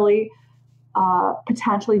to really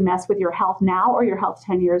potentially mess with your health now or your health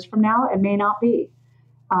 10 years from now? It may not be,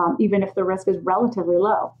 even if the risk is relatively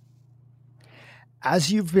low.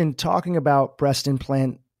 As you've been talking about breast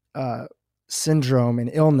implant syndrome and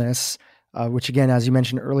illness, which again, as you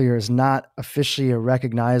mentioned earlier, is not officially a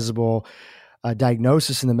recognizable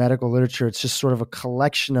diagnosis in the medical literature. It's just sort of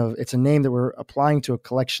it's a name that we're applying to a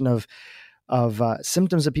collection of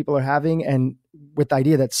symptoms that people are having, and with the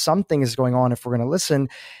idea that something is going on if we're going to listen.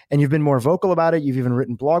 And you've been more vocal about it. You've even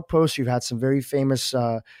written blog posts. You've had some very famous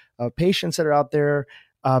patients that are out there.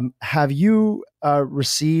 Have you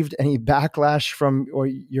received any backlash from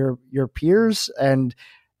your peers, and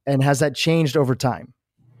has that changed over time?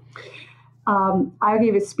 I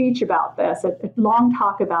gave a speech about this, a long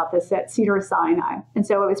talk about this at Cedars-Sinai. And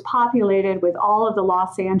so it was populated with all of the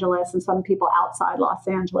Los Angeles and some people outside Los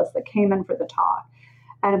Angeles that came in for the talk.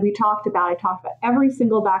 And I talked about every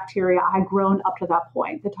single bacteria I had grown up to that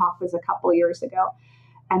point. The talk was a couple years ago.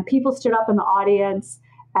 And people stood up in the audience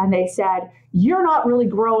and they said, you're not really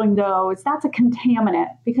growing those. That's a contaminant.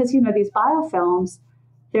 Because, these biofilms,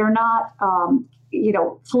 they're not,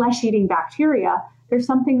 flesh-eating bacteria. There's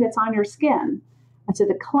something that's on your skin. And so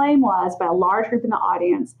the claim was by a large group in the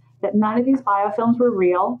audience that none of these biofilms were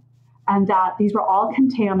real and that these were all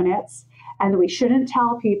contaminants and that we shouldn't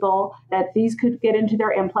tell people that these could get into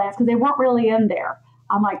their implants because they weren't really in there.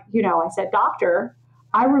 I'm like, I said, doctor,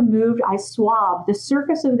 I swabbed the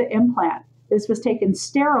surface of the implant. This was taken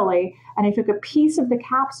sterilely and I took a piece of the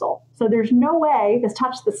capsule. So there's no way this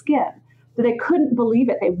touched the skin. But they couldn't believe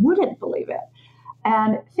it. They wouldn't believe it.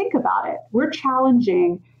 And think about it. We're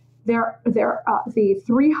challenging the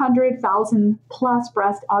 300,000 plus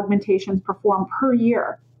breast augmentations performed per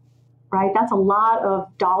year, right? That's a lot of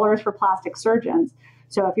dollars for plastic surgeons.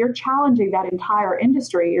 So if you're challenging that entire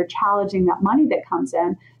industry, you're challenging that money that comes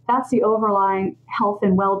in, that's the overlying health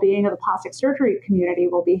and well-being of the plastic surgery community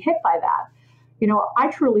will be hit by that.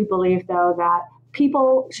 I truly believe, though, that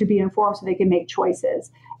people should be informed so they can make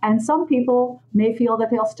choices. And some people may feel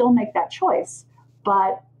that they'll still make that choice.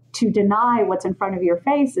 But to deny what's in front of your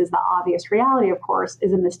face is the obvious reality, of course,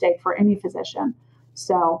 is a mistake for any physician.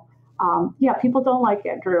 So, people don't like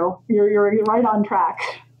it, Drew. You're right on track.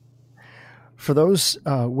 For those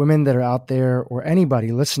women that are out there, or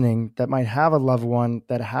anybody listening that might have a loved one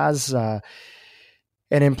that has an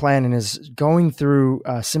implant and is going through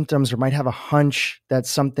symptoms or might have a hunch that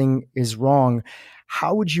something is wrong,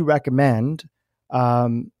 how would you recommend?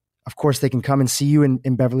 Of course, they can come and see you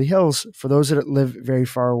in Beverly Hills. For those that live very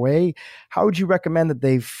far away, how would you recommend that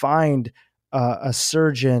they find a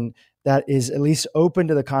surgeon that is at least open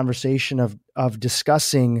to the conversation of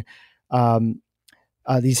discussing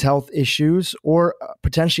these health issues, or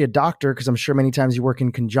potentially a doctor? Because I'm sure many times you work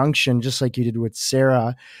in conjunction, just like you did with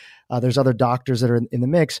Sarah. There's other doctors that are in the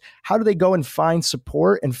mix. How do they go and find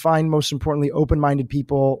support and find, most importantly, open-minded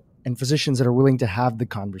people and physicians that are willing to have the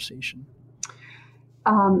conversation?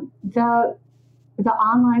 The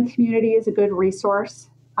online community is a good resource.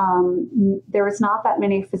 There is not that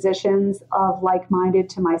many physicians of like-minded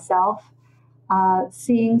to myself.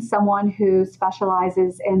 Seeing someone who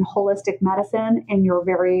specializes in holistic medicine in your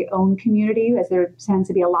very own community, as there tends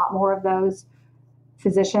to be a lot more of those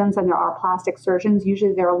physicians and there are plastic surgeons,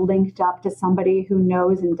 usually they're linked up to somebody who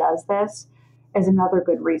knows and does this, is another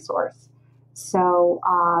good resource. So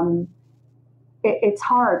it's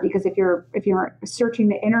hard, because if you're searching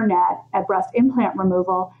the internet at breast implant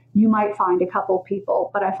removal, you might find a couple people,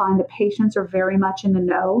 but I find the patients are very much in the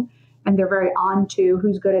know, and they're very on to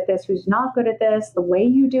who's good at this, who's not good at this. The way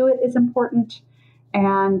you do it is important,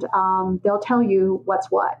 and they'll tell you what's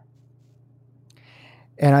what.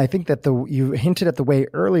 And I think that you hinted at the way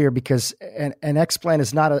earlier, because an explant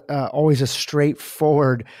is not always a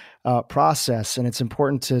straightforward process, and it's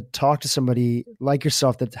important to talk to somebody like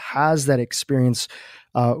yourself that has that experience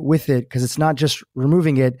with it, because it's not just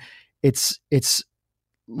removing it; it's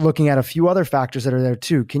looking at a few other factors that are there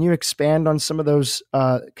too. Can you expand on some of those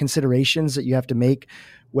considerations that you have to make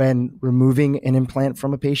when removing an implant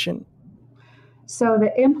from a patient? So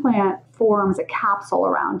the implant forms a capsule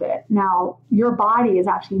around it. Now, your body is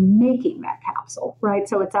actually making that capsule, right?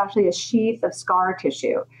 So it's actually a sheath of scar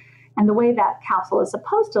tissue. And the way that capsule is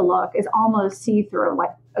supposed to look is almost see-through,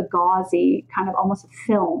 like a gauzy, kind of almost a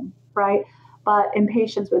film, right? But in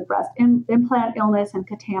patients with breast implant illness and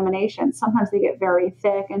contamination, sometimes they get very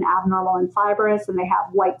thick and abnormal and fibrous, and they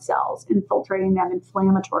have white cells infiltrating them,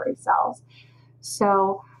 inflammatory cells.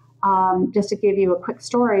 So just to give you a quick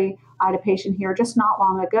story, I had a patient here just not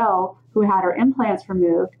long ago who had her implants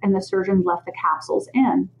removed, and the surgeon left the capsules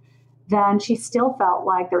in. Then she still felt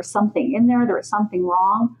like there was something in there, was something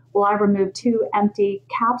wrong. Well, I removed 2 empty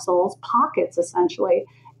capsules, pockets essentially,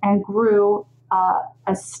 and grew a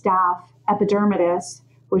staph epidermidis,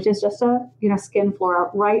 which is just a skin flora,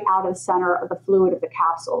 right out of the center of the fluid of the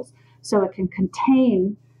capsules. So it can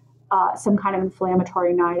contain some kind of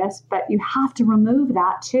inflammatory nidus, but you have to remove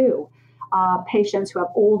that too. Patients who have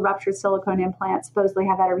old ruptured silicone implants supposedly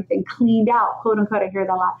have had everything cleaned out, quote unquote. I hear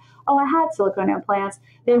that a lot. Oh, I had silicone implants.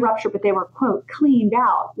 They ruptured, but they were, quote, cleaned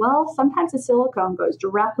out. Well, sometimes the silicone goes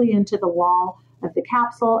directly into the wall of the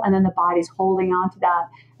capsule, and then the body's holding on to that.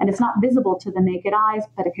 And it's not visible to the naked eyes,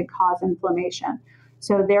 but it could cause inflammation.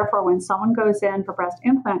 So therefore, when someone goes in for breast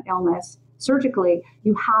implant illness surgically,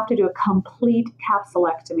 you have to do a complete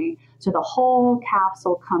capsulectomy. So the whole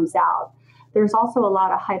capsule comes out. There's also a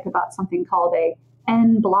lot of hype about something called a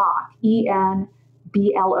en-bloc, E-N-B-L-O-C,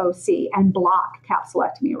 en-bloc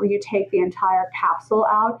capsulectomy, where you take the entire capsule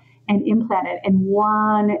out and implant it in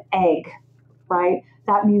one egg, right?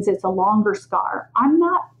 That means it's a longer scar. I'm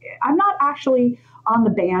not actually on the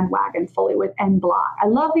bandwagon fully with en-bloc. I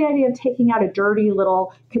love the idea of taking out a dirty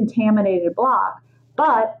little contaminated block,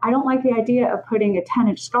 but I don't like the idea of putting a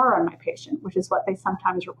 10-inch scar on my patient, which is what they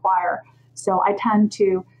sometimes require. So I tend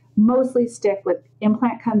to mostly stick with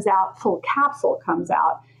implant comes out, full capsule comes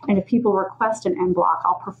out. And if people request an en-bloc,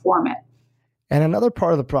 I'll perform it. And another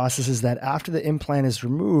part of the process is that after the implant is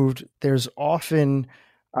removed, there's often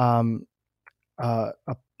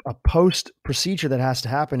a post procedure that has to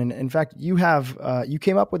happen. And in fact, you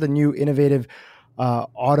came up with a new innovative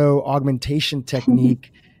auto augmentation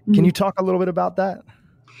technique. Can you talk a little bit about that?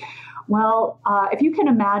 Well, if you can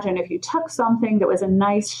imagine, if you took something that was a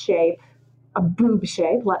nice shape, a boob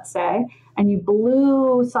shape, let's say, and you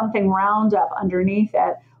blew something round up underneath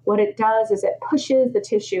it, what it does is it pushes the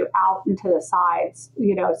tissue out into the sides,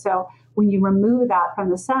 so when you remove that from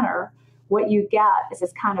the center, what you get is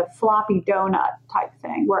this kind of floppy donut type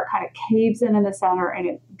thing where it kind of caves in the center and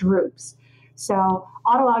it droops. So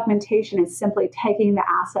auto augmentation is simply taking the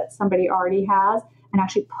assets somebody already has and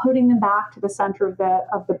actually putting them back to the center of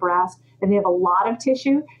the breast. If they have a lot of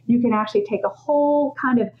tissue, you can actually take a whole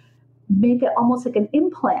kind of make it almost like an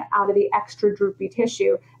implant out of the extra droopy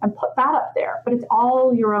tissue and put that up there. But it's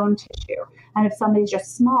all your own tissue. And if somebody's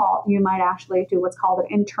just small, you might actually do what's called an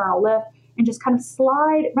internal lift. and just kind of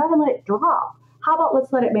slide, rather than let it drop. How about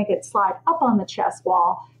let's let it make it slide up on the chest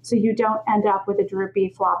wall so you don't end up with a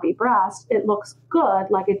droopy, floppy breast. It looks good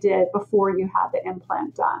like it did before you had the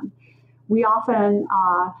implant done. We often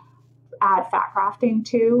add fat grafting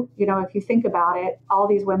too. If you think about it, all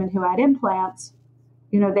these women who had implants,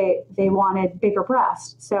 they wanted bigger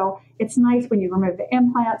breasts. So it's nice when you remove the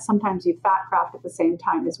implant. Sometimes you fat graft at the same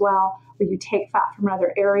time as well, where you take fat from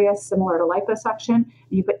another area similar to liposuction, and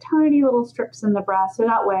you put tiny little strips in the breast. So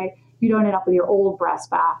that way you don't end up with your old breast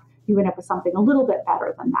back. You end up with something a little bit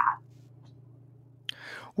better than that.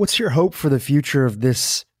 What's your hope for the future of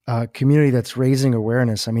this community that's raising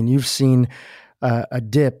awareness? I mean, you've seen a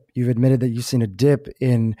dip. You've admitted that you've seen a dip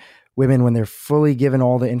in women when they're fully given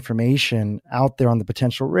all the information out there on the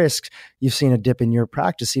potential risks. You've seen a dip in your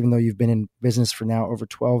practice, even though you've been in business for now over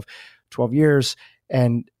 12 years,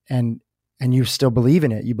 and you still believe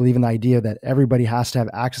in it. You believe in the idea that everybody has to have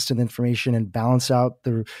access to the information and balance out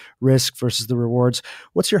the risk versus the rewards.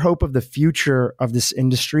 What's your hope of the future of this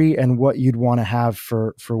industry and what you'd want to have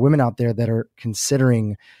for women out there that are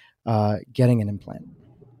considering getting an implant?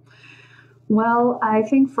 Well, I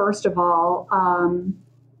think first of all,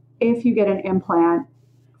 if you get an implant,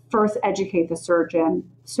 first educate the surgeon.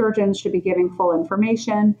 Surgeons should be giving full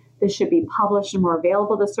information. This should be published and more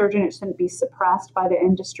available to the surgeon. It shouldn't be suppressed by the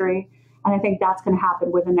industry. And I think that's going to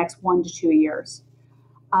happen within the next 1 to 2 years.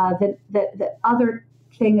 The other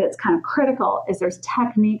thing that's kind of critical is there's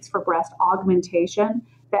techniques for breast augmentation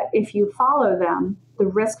that if you follow them, the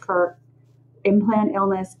risk for implant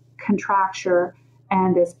illness, contracture,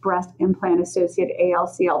 and this breast implant-associated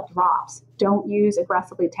ALCL drops. Don't use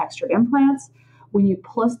aggressively textured implants. When you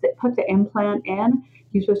put the implant in,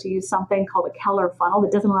 you're supposed to use something called a Keller funnel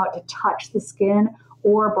that doesn't allow it to touch the skin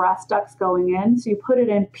or breast ducts going in. So you put it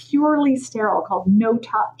in purely sterile, called no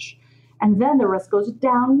touch. And then the risk goes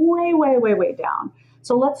down way, way, way, way down.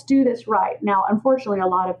 So let's do this right. Now, unfortunately, a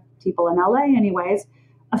lot of people in LA anyways,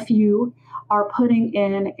 a few are putting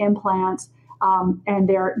in implants and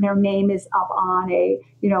their name is up on a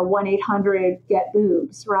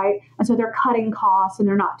 1-800-GET-BOOBS, right? And so they're cutting costs and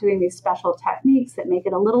they're not doing these special techniques that make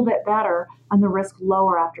it a little bit better and the risk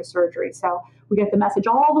lower after surgery. So we get the message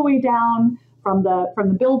all the way down from the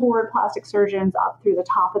billboard plastic surgeons up through the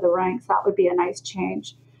top of the ranks. That would be a nice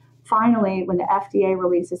change. Finally, when the FDA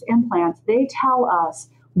releases implants, they tell us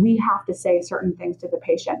we have to say certain things to the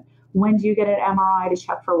patient. When do you get an MRI to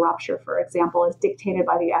check for rupture, for example, as dictated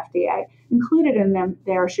by the FDA? Included in them,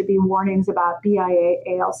 there should be warnings about BIA,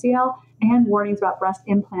 ALCL, and warnings about breast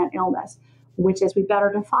implant illness, which, as we better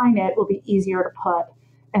define it, will be easier to put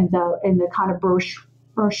in the kind of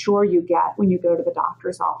brochure you get when you go to the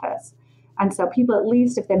doctor's office. And so people, at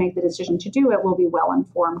least if they make the decision to do it, will be well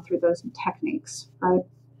informed through those techniques, right?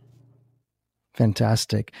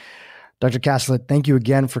 Fantastic. Dr. Kasselet, thank you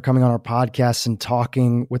again for coming on our podcast and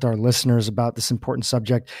talking with our listeners about this important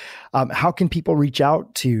subject. How can people reach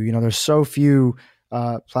out to you? There's so few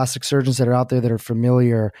plastic surgeons that are out there that are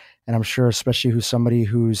familiar, and I'm sure especially somebody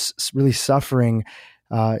who's really suffering,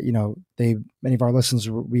 many of our listeners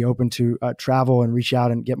will be open to travel and reach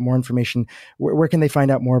out and get more information. Where can they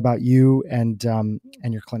find out more about you and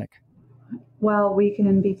your clinic? Well, we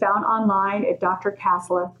can be found online at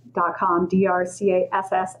drkasseleth.com,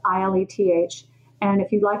 DRCASSILETH. And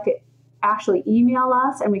if you'd like to actually email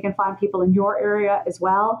us, and we can find people in your area as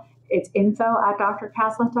well, it's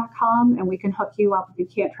info@drkasseleth.com, and we can hook you up if you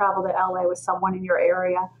can't travel to LA with someone in your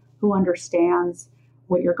area who understands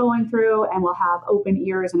what you're going through and will have open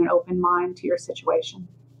ears and an open mind to your situation.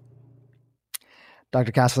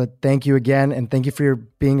 Dr. Kasselet, thank you again, and thank you for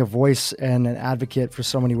being a voice and an advocate for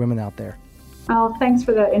so many women out there. Oh, thanks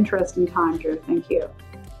for the interest and time, Drew. Thank you.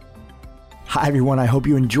 Hi, everyone. I hope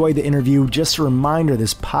you enjoyed the interview. Just a reminder,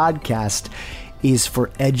 this podcast is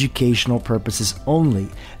for educational purposes only.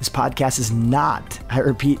 This podcast is not, I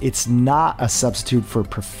repeat, it's not a substitute for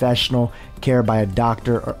professional care by a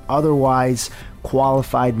doctor or otherwise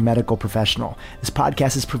qualified medical professional. This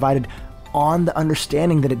podcast is provided on the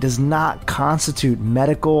understanding that it does not constitute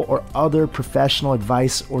medical or other professional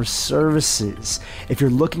advice or services. If you're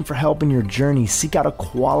looking for help in your journey, seek out a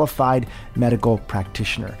qualified medical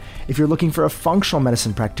practitioner. If you're looking for a functional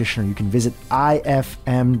medicine practitioner, you can visit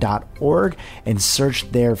ifm.org and search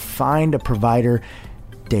there, find a provider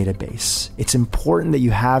database. It's important that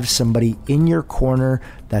you have somebody in your corner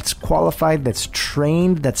that's qualified, that's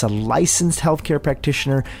trained, that's a licensed healthcare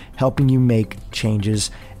practitioner helping you make changes,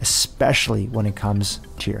 especially when it comes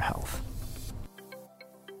to your health.